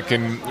ones that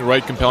can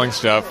write compelling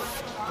stuff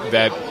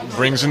that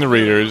brings in the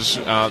readers,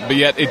 but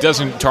yet it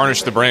doesn't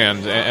tarnish the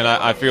brand. And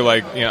I feel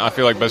like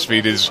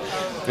BuzzFeed is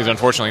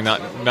unfortunately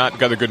not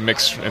got a good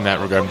mix in that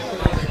regard.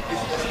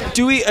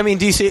 Do you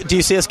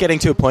see us getting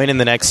to a point in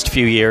the next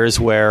few years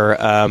where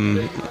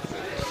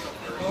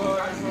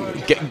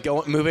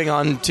moving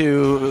on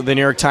to the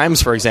New York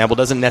Times, for example,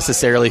 doesn't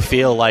necessarily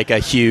feel like a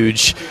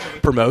huge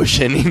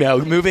promotion?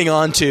 Moving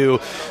on to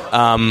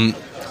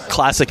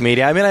classic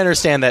media. I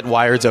understand that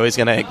Wired's always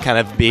going to kind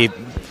of be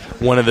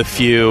one of the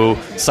few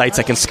sites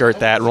that can skirt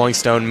that. Rolling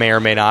Stone may or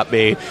may not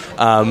be.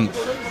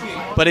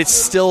 But it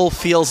still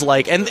feels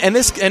like, and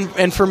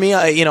for me,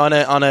 on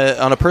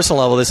a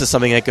personal level, this is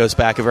something that goes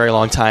back a very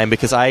long time,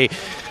 because I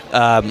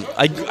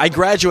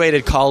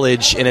graduated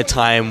college in a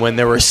time when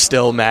there were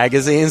still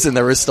magazines and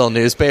there were still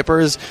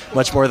newspapers,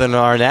 much more than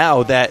there are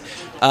now.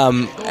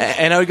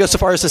 And I would go so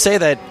far as to say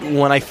that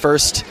when I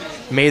first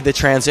made the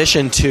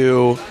transition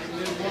to,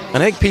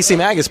 and I think PC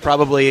Mag is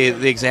probably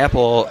the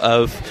example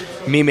of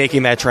me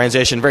making that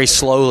transition very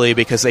slowly,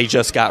 because they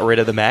just got rid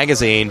of the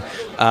magazine.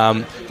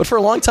 But for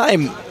a long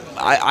time,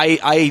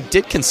 I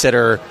did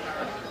consider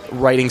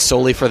writing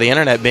solely for the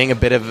internet being a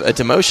bit of a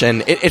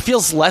demotion. It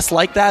feels less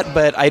like that,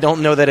 but I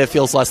don't know that it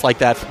feels less like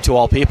that to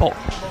all people.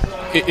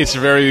 It's a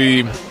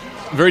very,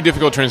 very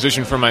difficult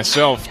transition for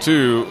myself,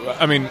 too.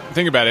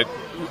 Think about it.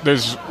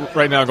 There's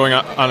right now going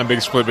on a big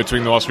split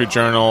between the Wall Street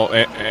Journal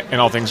and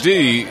All Things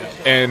D,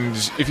 and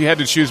if you had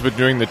to choose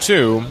between the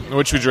two,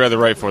 which would you rather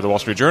write for, the Wall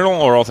Street Journal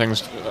or All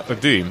Things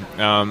D?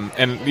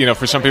 And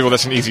for some people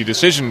that's an easy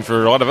decision.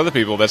 For a lot of other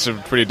people, that's a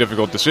pretty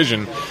difficult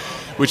decision.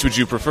 Which would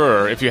you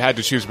prefer if you had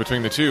to choose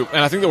between the two?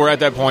 And I think that we're at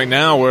that point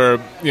now where,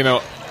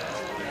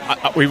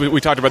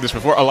 we talked about this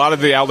before, a lot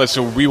of the outlets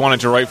that we wanted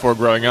to write for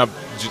growing up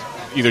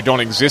either don't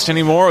exist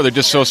anymore, or they're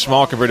just so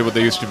small compared to what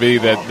they used to be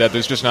that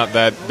there's just not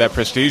that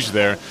prestige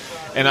there.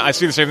 And I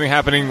see the same thing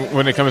happening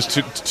when it comes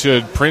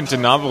to print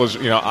and novels.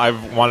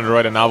 I've wanted to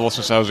write a novel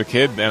since I was a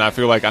kid, and I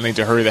feel like I need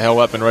to hurry the hell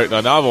up and write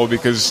a novel,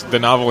 because the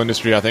novel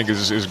industry, I think,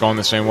 is going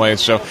the same way.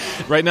 So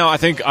right now, I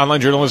think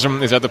online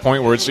journalism is at the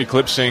point where it's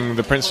eclipsing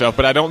the print stuff,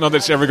 but I don't know that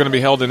it's ever going to be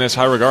held in this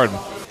high regard.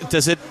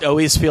 Does it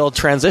always feel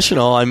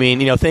transitional?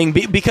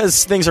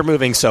 Because things are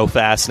moving so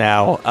fast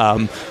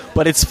now,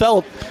 but it's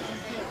felt...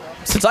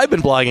 Since I've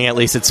been blogging, at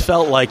least, it's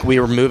felt like we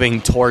were moving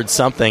towards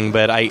something,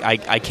 but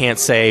I can't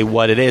say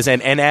what it is.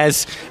 And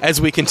as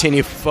we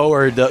continue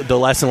forward, the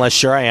less and less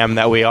sure I am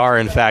that we are,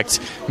 in fact,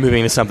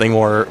 moving to something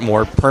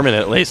more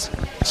permanent, at least.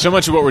 So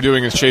much of what we're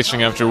doing is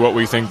chasing after what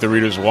we think the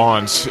readers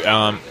want,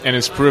 and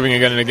it's proving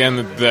again and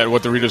again that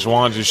what the readers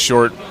want is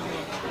short,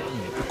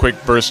 quick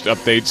burst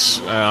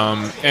updates,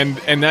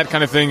 and that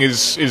kind of thing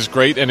is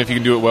great, and if you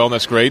can do it well,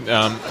 that's great.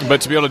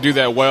 But to be able to do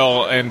that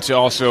well and to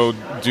also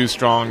do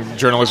strong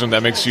journalism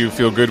that makes you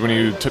feel good when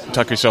you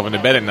tuck yourself into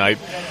bed at night,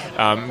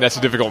 that's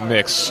a difficult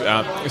mix.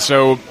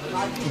 So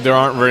there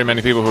aren't very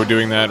many people who are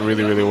doing that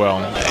really, really well.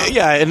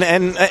 Yeah,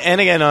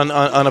 and again,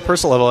 on a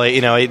personal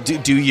level,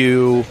 do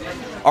you...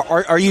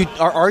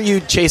 Are you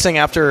chasing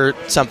after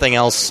something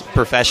else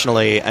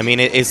professionally?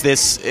 Is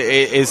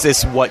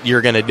this what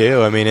you're going to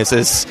do?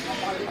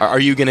 Are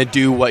you going to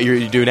do what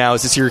you do now?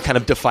 Is this your kind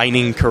of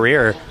defining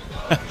career?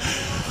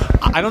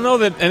 I don't know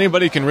that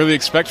anybody can really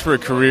expect for a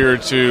career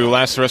to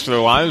last the rest of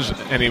their lives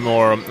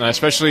anymore,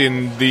 especially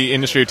in the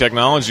industry of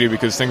technology,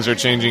 because things are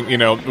changing.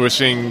 We're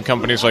seeing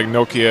companies like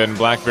Nokia and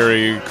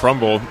BlackBerry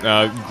crumble,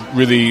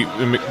 really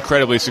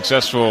incredibly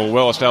successful,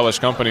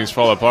 well-established companies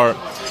fall apart.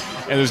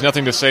 And there's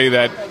nothing to say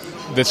that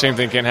the same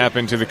thing can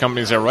happen to the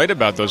companies that write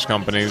about those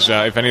companies.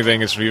 If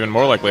anything, it's even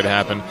more likely to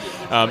happen.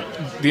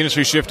 The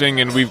industry's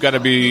shifting, and we've got to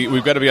be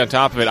on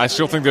top of it. I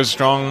still think there's a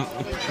strong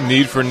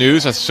need for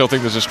news. I still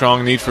think there's a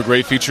strong need for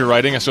great feature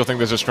writing. I still think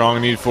there's a strong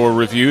need for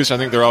reviews. I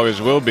think there always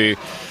will be.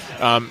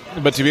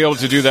 But to be able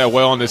to do that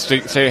well and to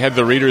stay ahead of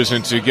the readers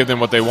and to give them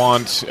what they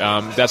want,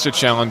 that's a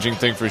challenging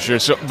thing for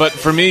sure. But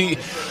for me,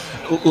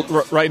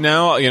 right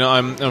now,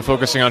 I'm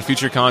focusing on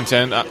feature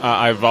content.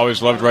 I've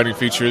always loved writing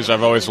features.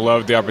 I've always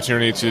loved the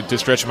opportunity to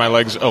stretch my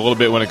legs a little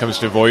bit when it comes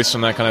to voice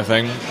and that kind of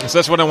thing. So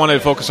that's what I want to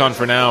focus on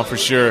for now, for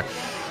sure.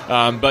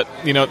 But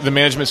the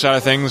management side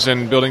of things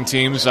and building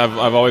teams,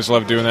 I've always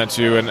loved doing that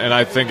too. And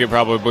I think it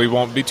probably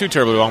won't be too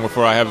terribly long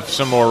before I have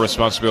some more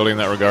responsibility in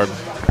that regard.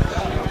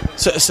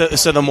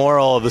 So the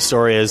moral of the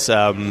story is,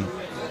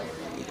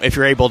 if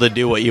you're able to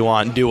do what you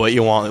want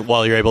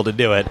while you're able to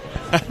do it.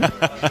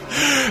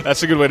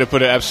 That's a good way to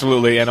put it,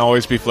 absolutely, and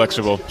always be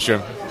flexible,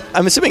 sure.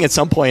 I'm assuming at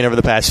some point over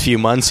the past few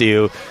months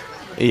you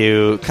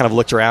kind of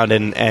looked around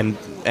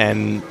and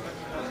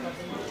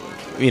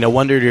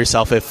wondered to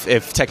yourself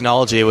if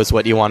technology was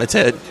what you wanted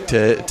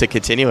to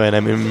continue in.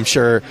 I'm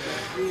sure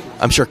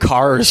I'm sure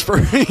cars were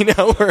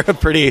a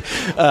pretty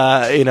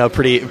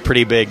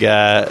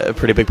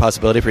big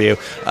possibility for you.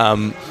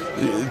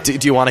 Do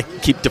you want to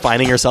keep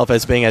defining yourself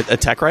as being a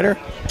tech writer?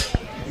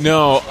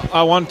 No,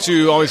 I want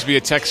to always be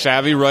a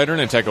tech-savvy writer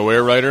and a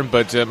tech-aware writer,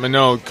 but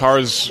no,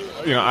 cars,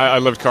 I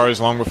loved cars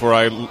long before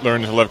I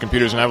learned to love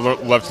computers, and I've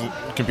loved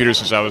computers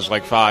since I was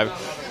like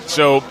 5.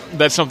 So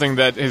that's something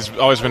that has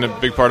always been a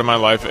big part of my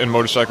life, and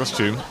motorcycles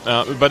too.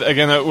 But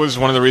again, that was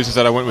one of the reasons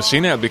that I went with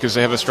CNET, because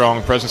they have a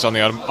strong presence on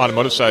the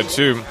automotive side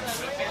too.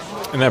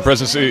 And that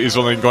presence is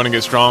only going to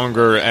get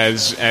stronger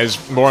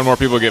as more and more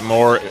people get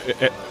more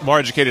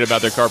educated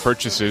about their car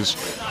purchases.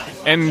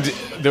 And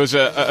there was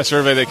a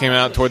survey that came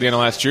out toward the end of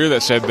last year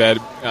that said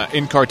that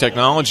in-car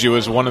technology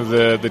was one of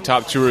the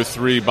top 2 or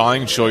 3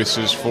 buying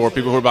choices for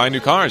people who are buying new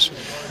cars.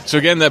 So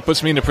again, that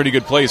puts me in a pretty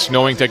good place,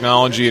 knowing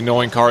technology and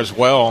knowing cars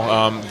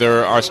well.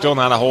 There are still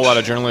not a whole lot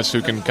of journalists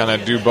who can kind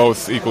of do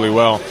both equally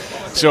well.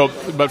 So,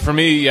 but for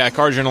me,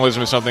 car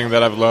journalism is something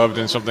that I've loved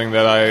and something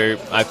that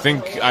I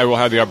think I will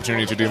have the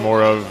opportunity to do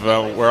more of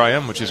where I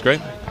am, which is great.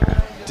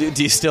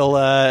 Do you still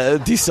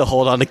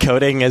hold on to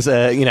coding as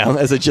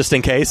a just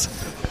in case?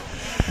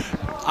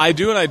 I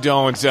do and I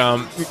don't.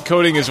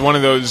 Coding is one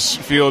of those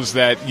fields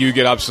that you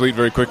get obsolete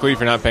very quickly if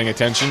you're not paying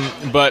attention.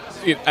 But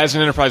as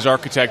an enterprise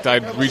architect,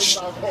 I'd reached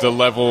the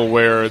level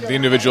where the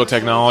individual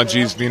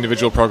technologies, the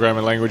individual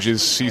programming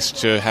languages ceased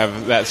to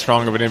have that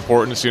strong of an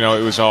importance. It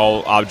was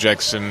all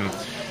objects and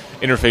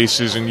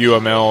interfaces and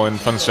UML and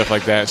fun stuff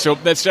like that. So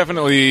that's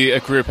definitely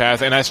a career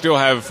path. And I still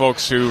have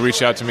folks who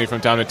reach out to me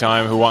from time to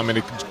time who want me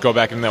to go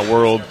back in that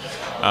world.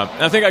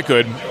 I think I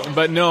could,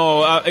 but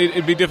no,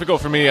 it'd be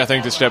difficult for me, I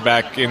think, to step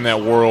back in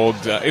that world.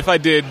 If I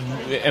did,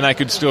 and I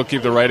could still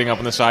keep the writing up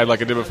on the side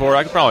like I did before,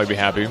 I could probably be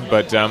happy,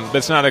 but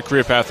that's not a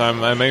career path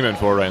I'm aiming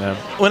for right now.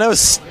 When I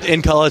was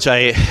in college,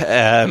 I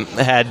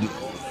had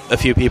a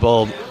few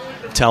people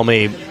tell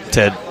me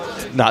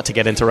not to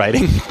get into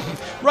writing.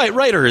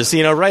 Writers,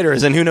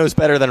 and who knows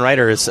better than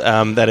writers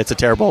that it's a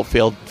terrible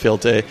field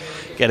to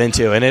get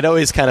into, and it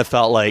always kind of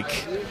felt like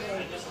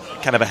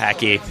kind of a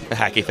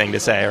hacky thing to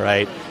say,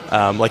 right?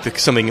 Like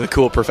something the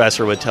cool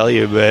professor would tell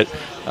you, but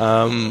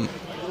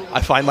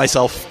I find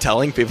myself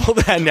telling people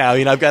that now.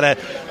 I've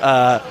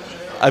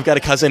got a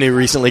cousin who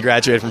recently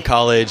graduated from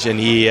college, and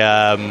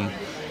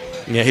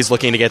he's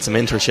looking to get some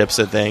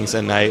internships at things,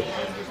 and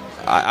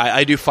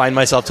I do find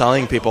myself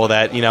telling people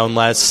that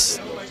unless,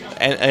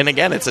 and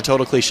again, it's a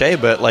total cliche,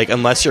 but like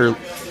unless you're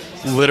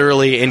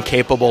literally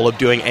incapable of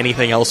doing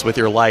anything else with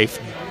your life,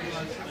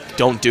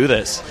 don't do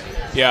this.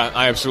 Yeah,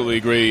 I absolutely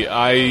agree.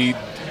 I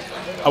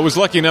was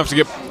lucky enough to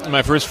get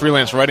my first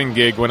freelance writing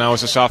gig when I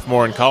was a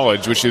sophomore in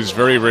college, which is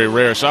very, very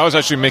rare. So I was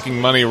actually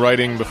making money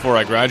writing before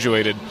I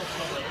graduated.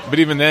 But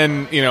even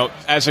then,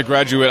 as a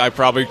graduate, I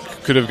probably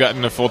could have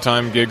gotten a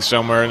full-time gig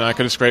somewhere, and I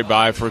could have scraped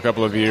by for a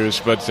couple of years.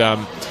 But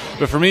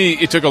for me,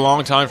 it took a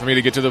long time for me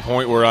to get to the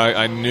point where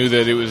I knew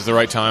that it was the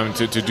right time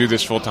to do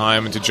this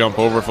full-time and to jump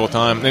over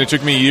full-time. And it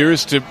took me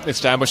years to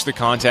establish the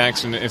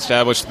contacts and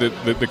establish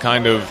the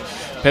kind of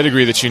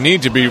pedigree that you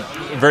need to be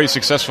very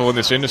successful in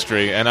this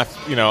industry. And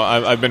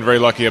I've been very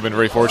lucky. I've been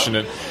very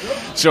fortunate.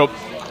 So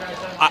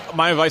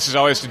my advice is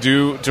always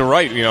to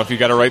write. If you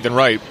got to write, then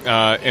write.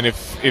 And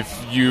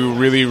if you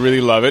really,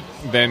 really love it,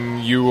 then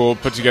you will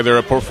put together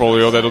a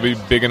portfolio that'll be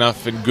big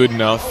enough and good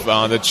enough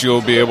that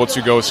you'll be able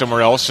to go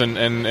somewhere else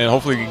and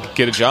hopefully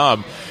get a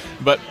job.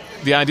 But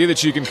the idea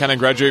that you can kind of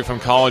graduate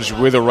from college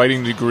with a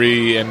writing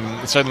degree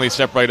and suddenly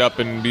step right up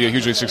and be a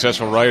hugely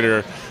successful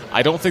writer,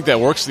 I don't think that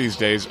works these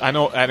days. I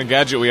know at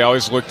Engadget we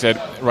always looked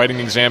at writing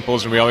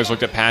examples and we always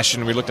looked at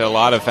passion. We looked at a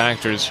lot of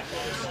factors.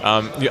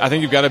 I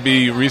think you've got to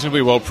be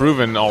reasonably well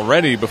proven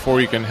already before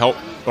you can help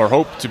or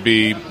hope to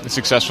be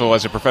successful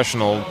as a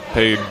professional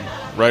paid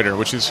writer,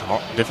 which is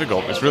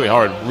difficult. It's really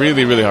hard.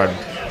 Really, really hard.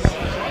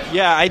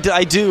 Yeah, I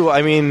do.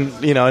 I mean,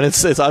 and it's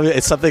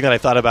something that I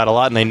thought about a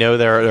lot, and I know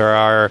there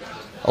are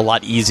a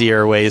lot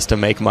easier ways to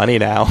make money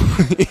now,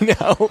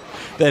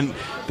 than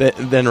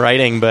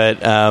writing.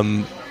 But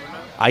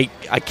I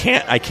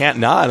can't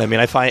not. I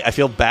mean, I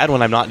feel bad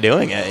when I'm not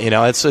doing it.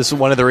 It's just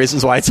one of the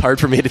reasons why it's hard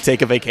for me to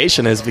take a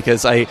vacation is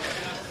because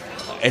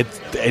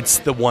it's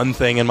the one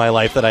thing in my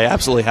life that I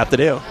absolutely have to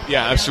do.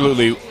 Yeah,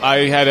 absolutely.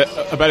 I had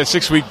about a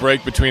 6-week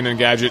break between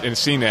Engadget and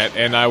CNET,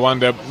 and I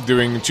wound up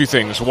doing 2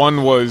 things.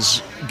 One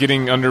was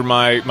getting under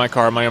my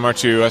car, my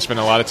MR2. I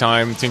spent a lot of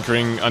time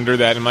tinkering under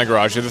that in my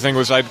garage. The other thing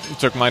was I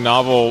took my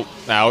novel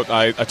out.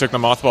 I took the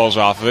mothballs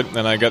off of it,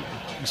 and I got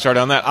started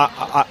on that.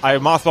 I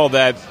mothballed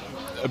that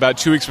about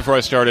 2 weeks before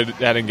I started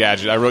at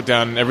Engadget. I wrote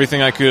down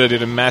everything I could. I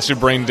did a massive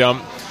brain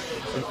dump.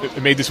 I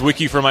made this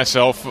wiki for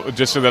myself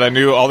just so that I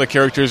knew all the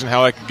characters and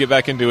how I could get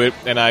back into it.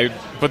 And I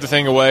put the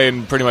thing away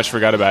and pretty much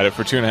forgot about it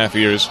for 2.5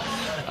 years.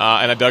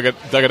 And I dug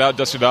it out,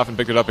 dusted it off, and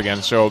picked it up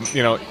again. So,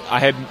 I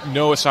had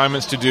no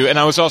assignments to do. And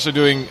I was also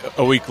doing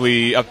a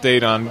weekly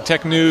update on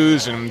tech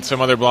news and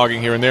some other blogging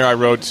here and there. I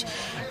wrote,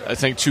 I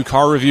think, 2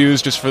 car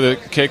reviews just for the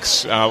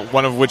kicks,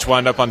 one of which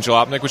wound up on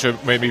Jalopnik, which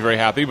made me very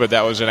happy, but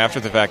that was an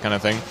after-the-fact kind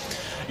of thing.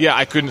 yeah,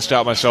 I couldn't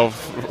stop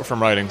myself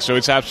from writing. So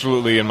it's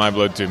absolutely in my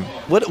blood too.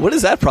 What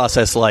is that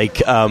process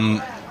like?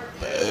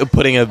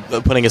 Putting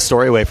a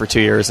story away for 2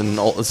 years and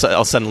all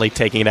suddenly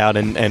taking it out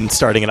and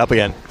starting it up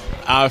again.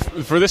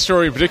 For this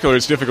story in particular,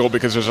 it's difficult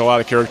because there's a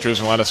lot of characters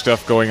and a lot of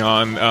stuff going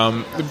on.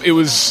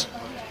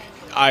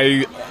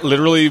 I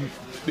literally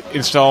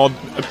installed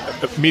a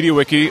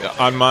MediaWiki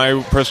on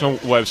my personal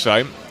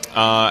website,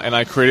 and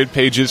I created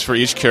pages for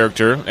each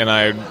character, and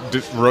I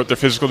wrote their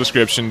physical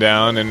description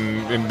down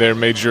and their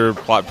major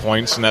plot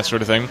points and that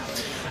sort of thing.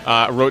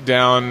 Wrote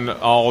down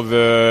all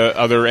the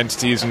other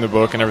entities in the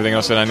book and everything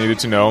else that I needed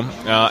to know,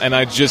 and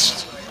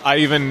I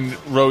even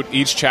wrote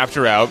each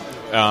chapter out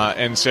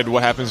and said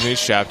what happens in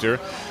each chapter.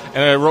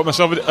 And I wrote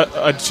myself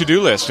a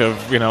to-do list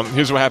of,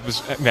 here's what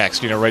happens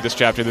next. Write this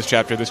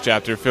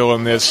chapter, fill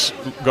in this,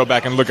 go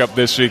back and look up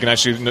this so you can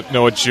actually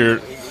know what you're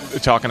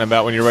talking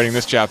about when you're writing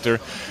this chapter.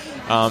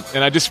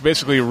 And I just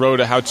basically wrote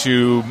how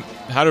to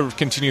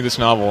continue this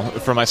novel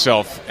for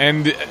myself.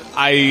 And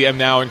I am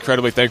now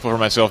incredibly thankful for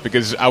myself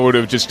because I would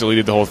have just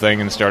deleted the whole thing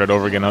and started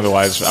over again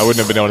otherwise. I wouldn't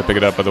have been able to pick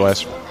it up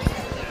otherwise.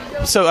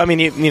 So, I mean,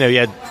 you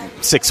had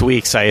 6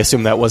 weeks. I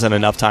assume that wasn't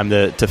enough time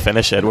to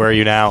finish it. Where are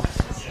you now?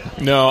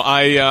 No,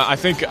 I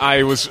think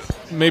I was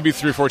maybe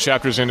 3 or 4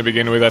 chapters in to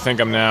begin with. I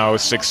think I'm now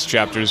 6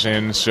 chapters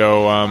in.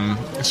 So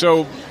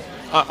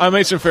I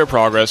made some fair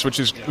progress, which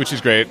is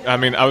great. I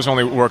mean, I was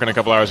only working a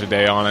couple hours a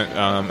day on it,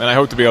 and I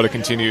hope to be able to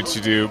continue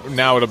to do.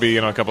 Now it'll be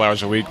a couple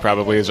hours a week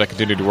probably as I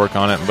continue to work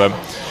on it, but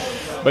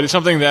it's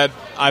something that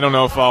I don't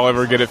know if I'll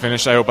ever get it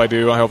finished. I hope I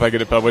do. I hope I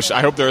get it published.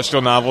 I hope there are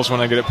still novels when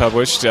I get it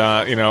published.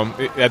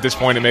 At this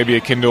point, it may be a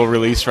Kindle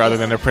release rather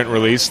than a print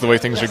release, the way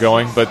things are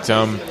going. But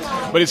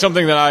it's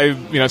something that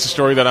it's a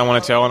story that I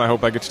want to tell, and I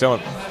hope I get to tell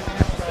it.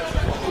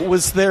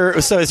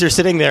 So as you're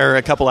sitting there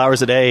a couple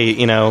hours a day,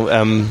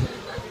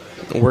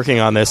 working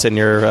on this, and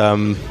you're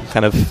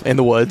kind of in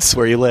the woods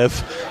where you live,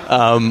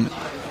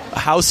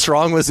 how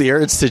strong was the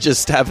urge to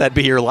just have that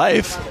be your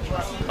life?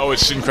 Oh,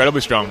 it's incredibly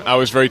strong. I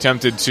was very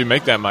tempted to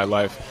make that my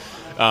life.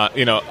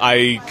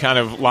 I kind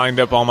of lined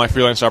up all my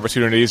freelance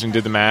opportunities and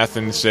did the math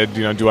and said,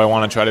 do I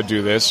want to try to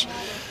do this?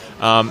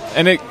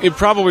 And it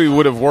probably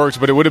would have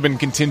worked, but it would have been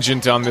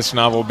contingent on this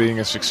novel being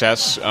a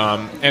success.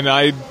 And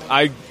I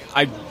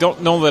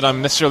don't know that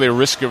I'm necessarily a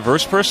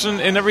risk-averse person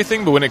in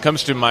everything, but when it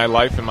comes to my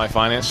life and my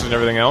finances and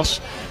everything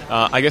else,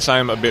 I guess I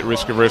am a bit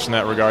risk-averse in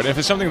that regard. And if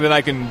it's something that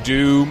I can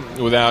do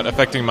without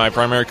affecting my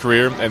primary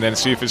career and then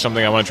see if it's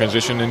something I want to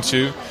transition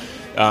into,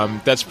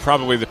 that's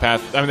probably the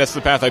path. I mean, that's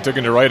the path I took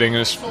into writing,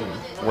 and it's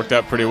worked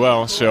out pretty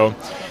well. So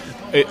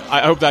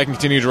I hope that I can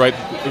continue to write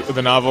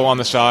the novel on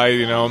the side,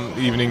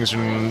 evenings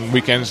and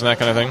weekends and that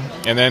kind of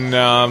thing, and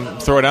then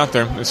throw it out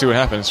there and see what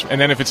happens. And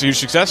then if it's a huge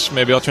success,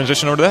 maybe I'll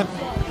transition over to that.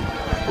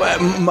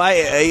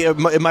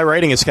 My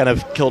writing has kind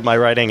of killed my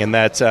writing, in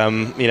that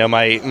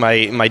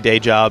my day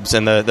jobs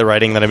and the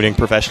writing that I'm doing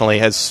professionally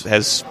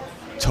has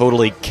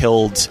totally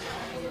killed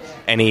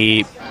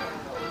any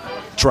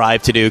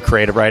drive to do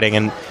creative writing,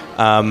 and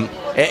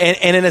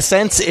in a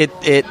sense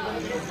it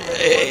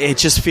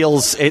just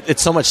feels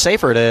it's so much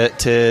safer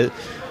to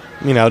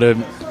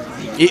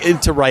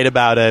write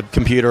about a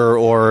computer,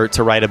 or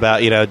to write about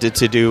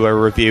to do a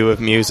review of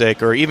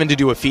music, or even to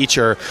do a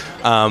feature,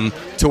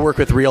 to work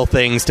with real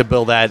things, to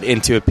build that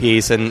into a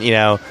piece, and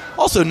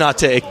also not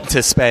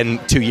to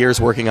spend 2 years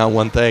working on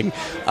one thing.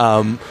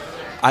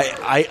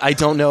 I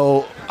don't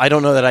know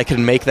that I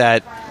can make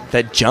that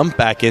jump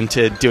back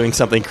into doing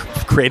something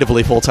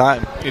creatively full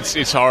time.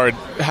 It's hard.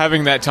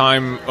 Having that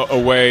time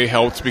away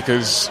helped,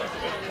 because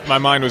my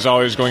mind was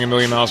always going a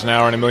million miles an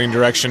hour in a million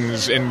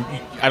directions, and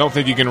I don't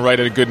think you can write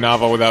a good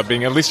novel without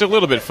being at least a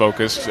little bit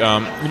focused.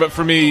 But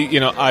for me,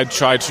 I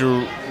try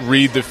to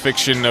read the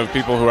fiction of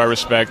people who I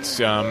respect,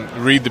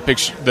 read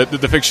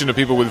the fiction of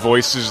people with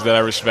voices that I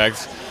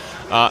respect,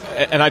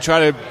 and I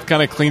try to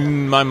kind of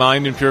clean my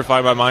mind and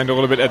purify my mind a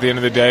little bit at the end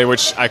of the day,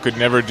 which I could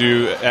never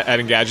do at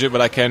Engadget, but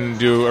I can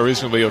do a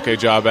reasonably okay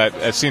job at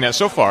CNET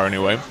so far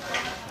anyway.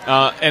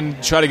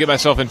 And try to get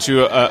myself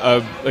into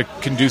a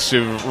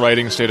conducive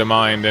writing state of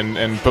mind,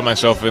 and put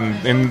myself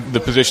in the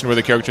position where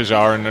the characters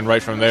are, and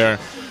write from there.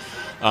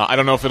 I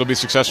don't know if it'll be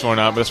successful or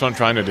not, but that's what I'm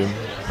trying to do.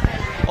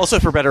 Also,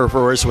 for better or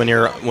for worse, when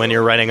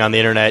you're writing on the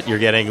internet, you're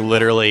getting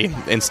literally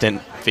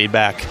instant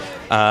feedback.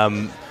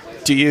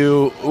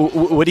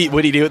 What do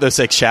you do with those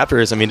 6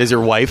 chapters? I mean, does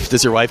your wife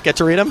get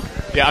to read them?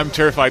 Yeah, I'm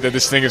terrified that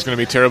this thing is going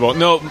to be terrible.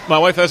 No, my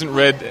wife hasn't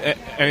read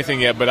anything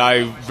yet, but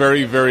I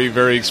very, very,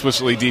 very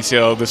explicitly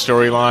detail the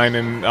storyline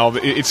and all.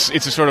 It's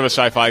a sort of a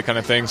sci-fi kind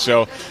of thing,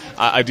 so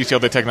I detail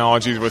the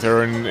technologies with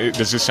her. And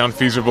does this sound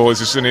feasible? Is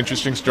this an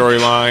interesting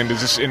storyline?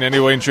 Does this in any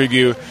way intrigue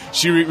you?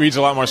 She reads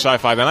a lot more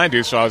sci-fi than I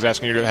do, so I was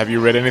asking her, have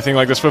you read anything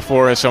like this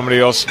before? Has somebody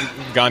else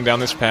gone down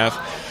this path?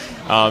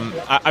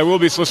 I will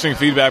be soliciting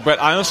feedback,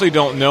 but I honestly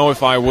don't know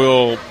if I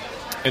will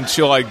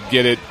until I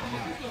get it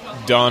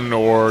done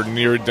or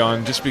near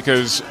done, just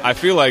because I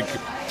feel like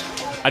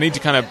I need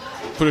to kind of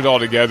put it all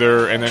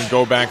together and then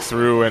go back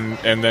through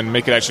and then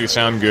make it actually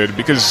sound good.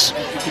 Because,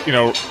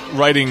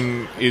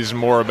 writing is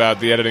more about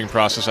the editing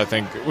process, I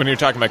think. When you're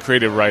talking about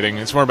creative writing,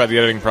 it's more about the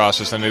editing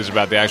process than it is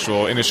about the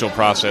actual initial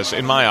process,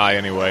 in my eye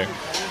anyway.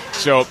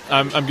 So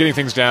I'm getting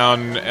things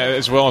down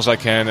as well as I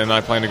can, and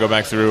I plan to go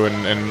back through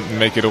and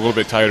make it a little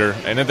bit tighter.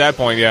 And at that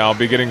point, I'll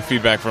be getting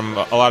feedback from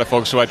a lot of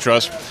folks who I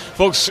trust.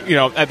 Folks,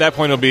 at that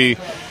point it'll be,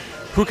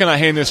 who can I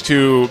hand this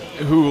to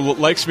who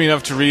likes me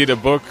enough to read a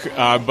book,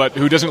 but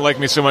who doesn't like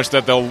me so much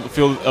that they'll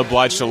feel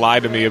obliged to lie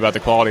to me about the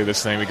quality of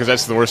this thing, because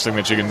that's the worst thing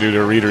that you can do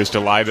to a reader, is to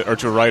lie to, or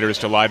to a writer, is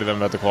to lie to them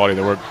about the quality of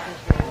their work.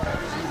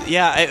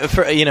 Yeah,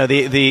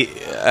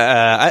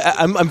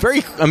 I'm a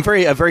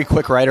very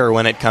quick writer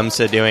when it comes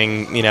to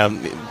doing,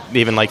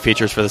 even like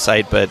features for the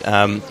site. But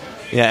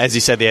as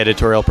you said, the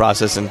editorial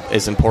process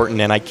is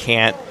important, and I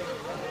can't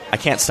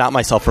stop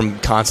myself from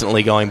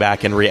constantly going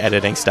back and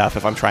re-editing stuff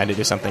if I'm trying to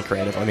do something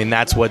creative. I mean,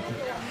 that's why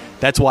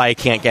I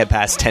can't get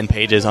past 10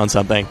 pages on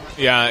something.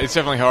 Yeah, it's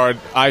definitely hard.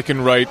 I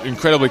can write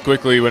incredibly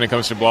quickly when it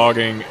comes to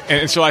blogging,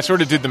 and so I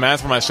sort of did the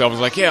math for myself. I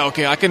was like,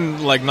 I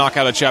can knock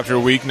out a chapter a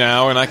week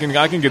now, and I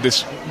can get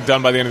this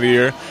done by the end of the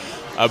year.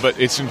 But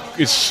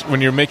it's when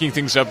you're making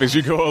things up as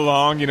you go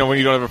along. When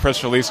you don't have a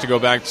press release to go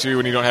back to,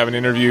 when you don't have an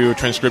interview, a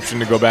transcription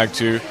to go back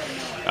to.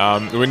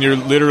 When you're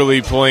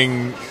literally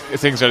pulling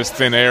things out of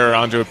thin air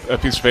onto a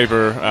piece of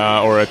paper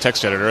or a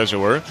text editor, as it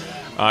were,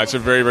 it's a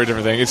very, very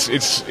different thing.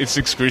 It's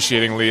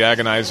excruciatingly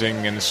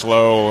agonizing and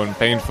slow and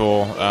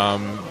painful.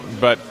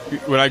 But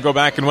when I go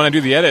back and when I do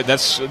the edit,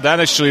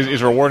 that actually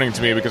is rewarding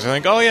to me, because I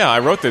think, I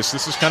wrote this.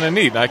 This is kind of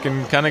neat. I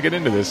can kind of get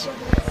into this.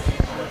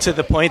 To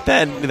the point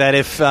that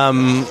if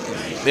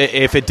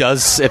it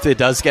does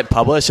get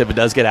published, if it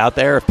does get out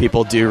there, if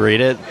people do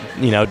read it,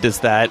 do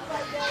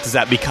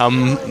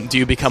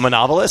you become a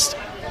novelist?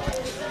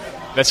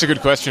 That's a good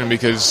question,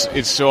 because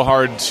it's so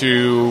hard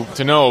to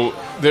know.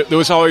 There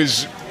was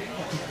always,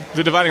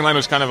 the dividing line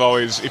was kind of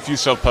always, if you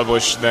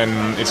self-publish,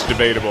 then it's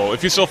debatable.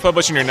 If you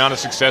self-publish and you're not a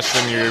success,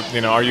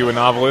 then are you a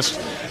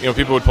novelist?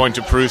 People would point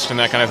to Proust and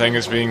that kind of thing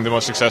as being the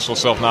most successful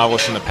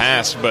self-novelist in the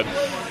past, but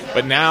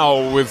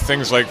now with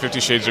things like 50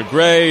 Shades of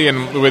Grey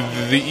and with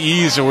the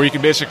ease where you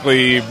can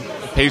basically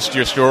paste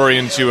your story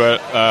into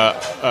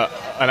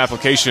an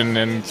application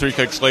and 3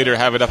 clicks later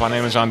have it up on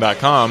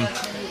Amazon.com,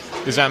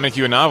 does that make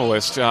you a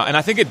novelist? And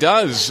I think it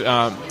does.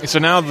 So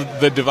now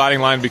the dividing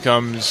line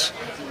becomes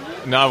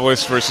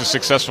novelist versus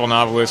successful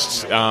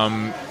novelist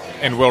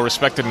and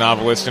well-respected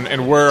novelist.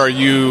 And where are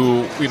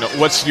you,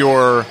 what's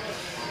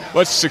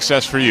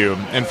success for you?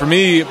 And for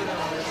me,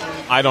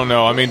 I don't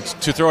know. I mean,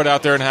 to throw it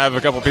out there and have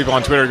a couple people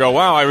on Twitter go,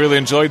 wow, I really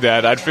enjoyed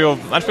that, I'd feel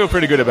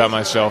pretty good about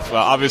myself.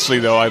 Obviously,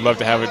 though, I'd love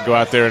to have it go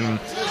out there and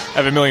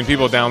have 1 million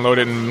people download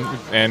it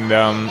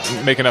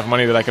and make enough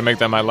money that I can make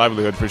that my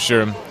livelihood for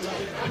sure.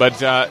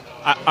 But,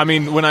 I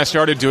mean, when I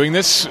started doing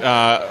this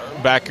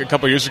back a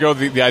couple years ago,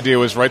 the idea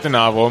was write the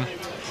novel,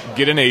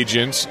 get an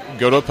agent,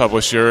 go to a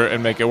publisher,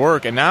 and make it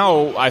work. And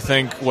now I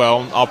think,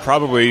 I'll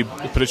probably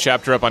put a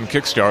chapter up on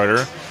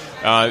Kickstarter,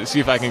 see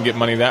if I can get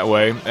money that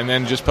way, and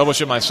then just publish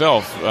it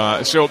myself.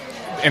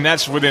 And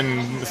that's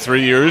within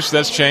 3 years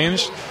that's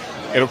changed.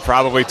 It'll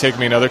probably take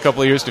me another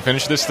couple of years to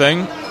finish this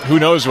thing. Who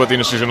knows what the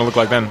industry's going to look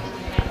like then?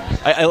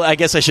 I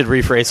guess I should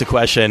rephrase the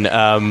question.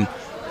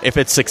 If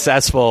it's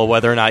successful,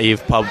 whether or not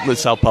you've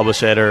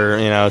self-published it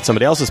or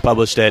somebody else has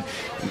published it,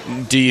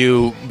 do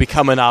you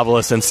become a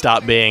novelist and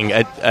stop being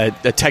a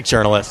tech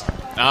journalist?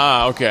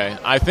 Okay.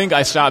 I think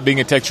I stop being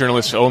a tech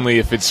journalist only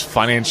if it's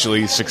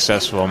financially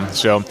successful.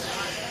 So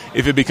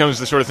if it becomes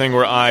the sort of thing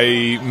where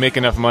I make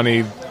enough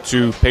money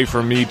to pay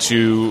for me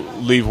to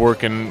leave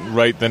work and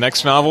write the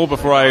next novel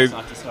before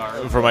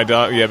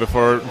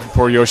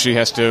before Yoshi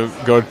has to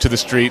go to the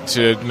street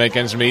to make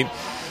ends meet.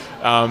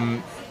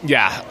 I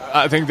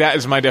think that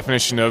is my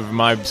definition of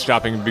my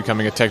stopping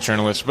becoming a tech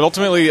journalist. But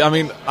ultimately, I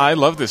mean, I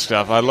love this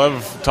stuff. I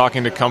love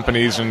talking to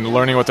companies and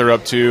learning what they're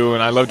up to,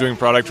 and I love doing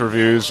product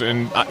reviews.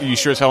 And you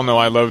sure as hell know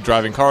I love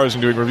driving cars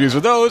and doing reviews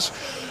of those.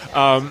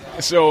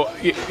 So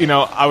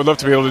I would love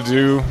to be able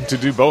to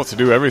do both, to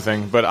do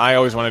everything. But I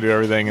always want to do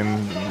everything,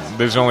 and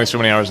there's only so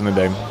many hours in the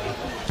day.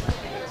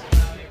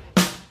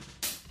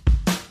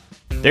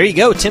 There you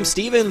go, Tim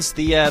Stevens,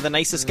 the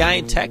nicest guy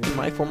in tech and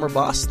my former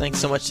boss. Thanks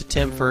so much to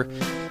Tim for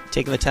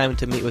taking the time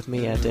to meet with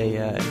me at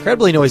a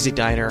incredibly noisy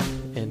diner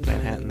in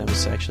Manhattan. That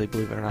was actually,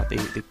 believe it or not,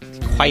 the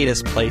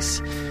quietest place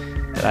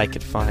that I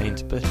could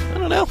find. But I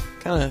don't know,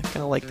 kind of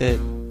like the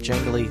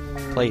jangly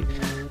plate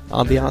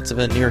ambiance of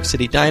a New York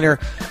City diner.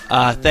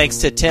 Thanks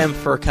to Tim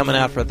for coming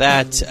out for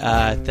that.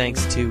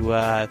 Thanks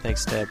to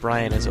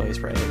Brian, as always,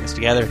 for editing this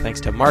together. Thanks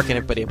to Mark and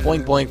everybody at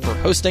Boing Boing for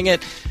hosting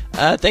it.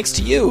 Thanks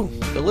to you,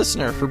 the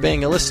listener, for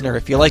being a listener.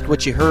 If you liked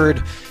what you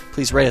heard,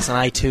 please rate us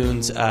on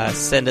iTunes.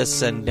 Send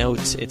us a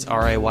note. It's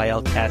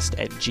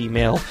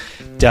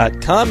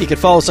riylcast@gmail.com. You can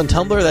follow us on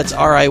Tumblr. That's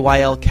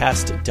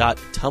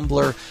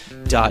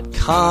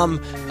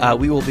riylcast.tumblr.com.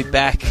 We will be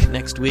back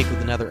next week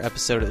with another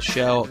episode of the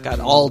show. Got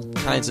all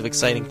kinds of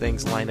exciting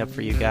things lined up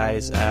for you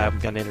guys. I'm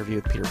going to interview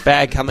with Peter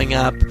Bagg coming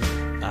up.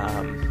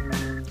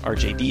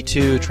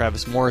 RJD2,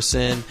 Travis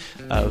Morrison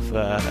of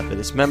the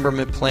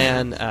Dismemberment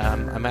Plan.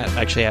 I'm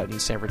actually out in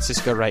San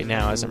Francisco right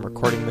now as I'm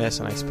recording this,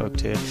 and I spoke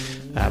to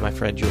my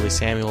friend Julie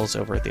Samuels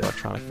over at the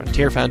Electronic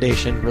Frontier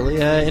Foundation. Really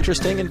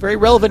interesting and very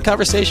relevant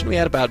conversation we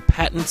had about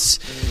patents,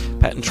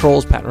 patent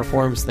trolls, patent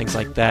reforms, things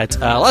like that.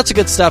 Lots of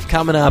good stuff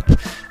coming up.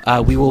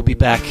 We will be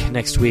back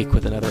next week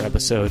with another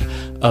episode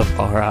of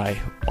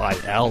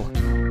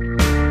RIYL.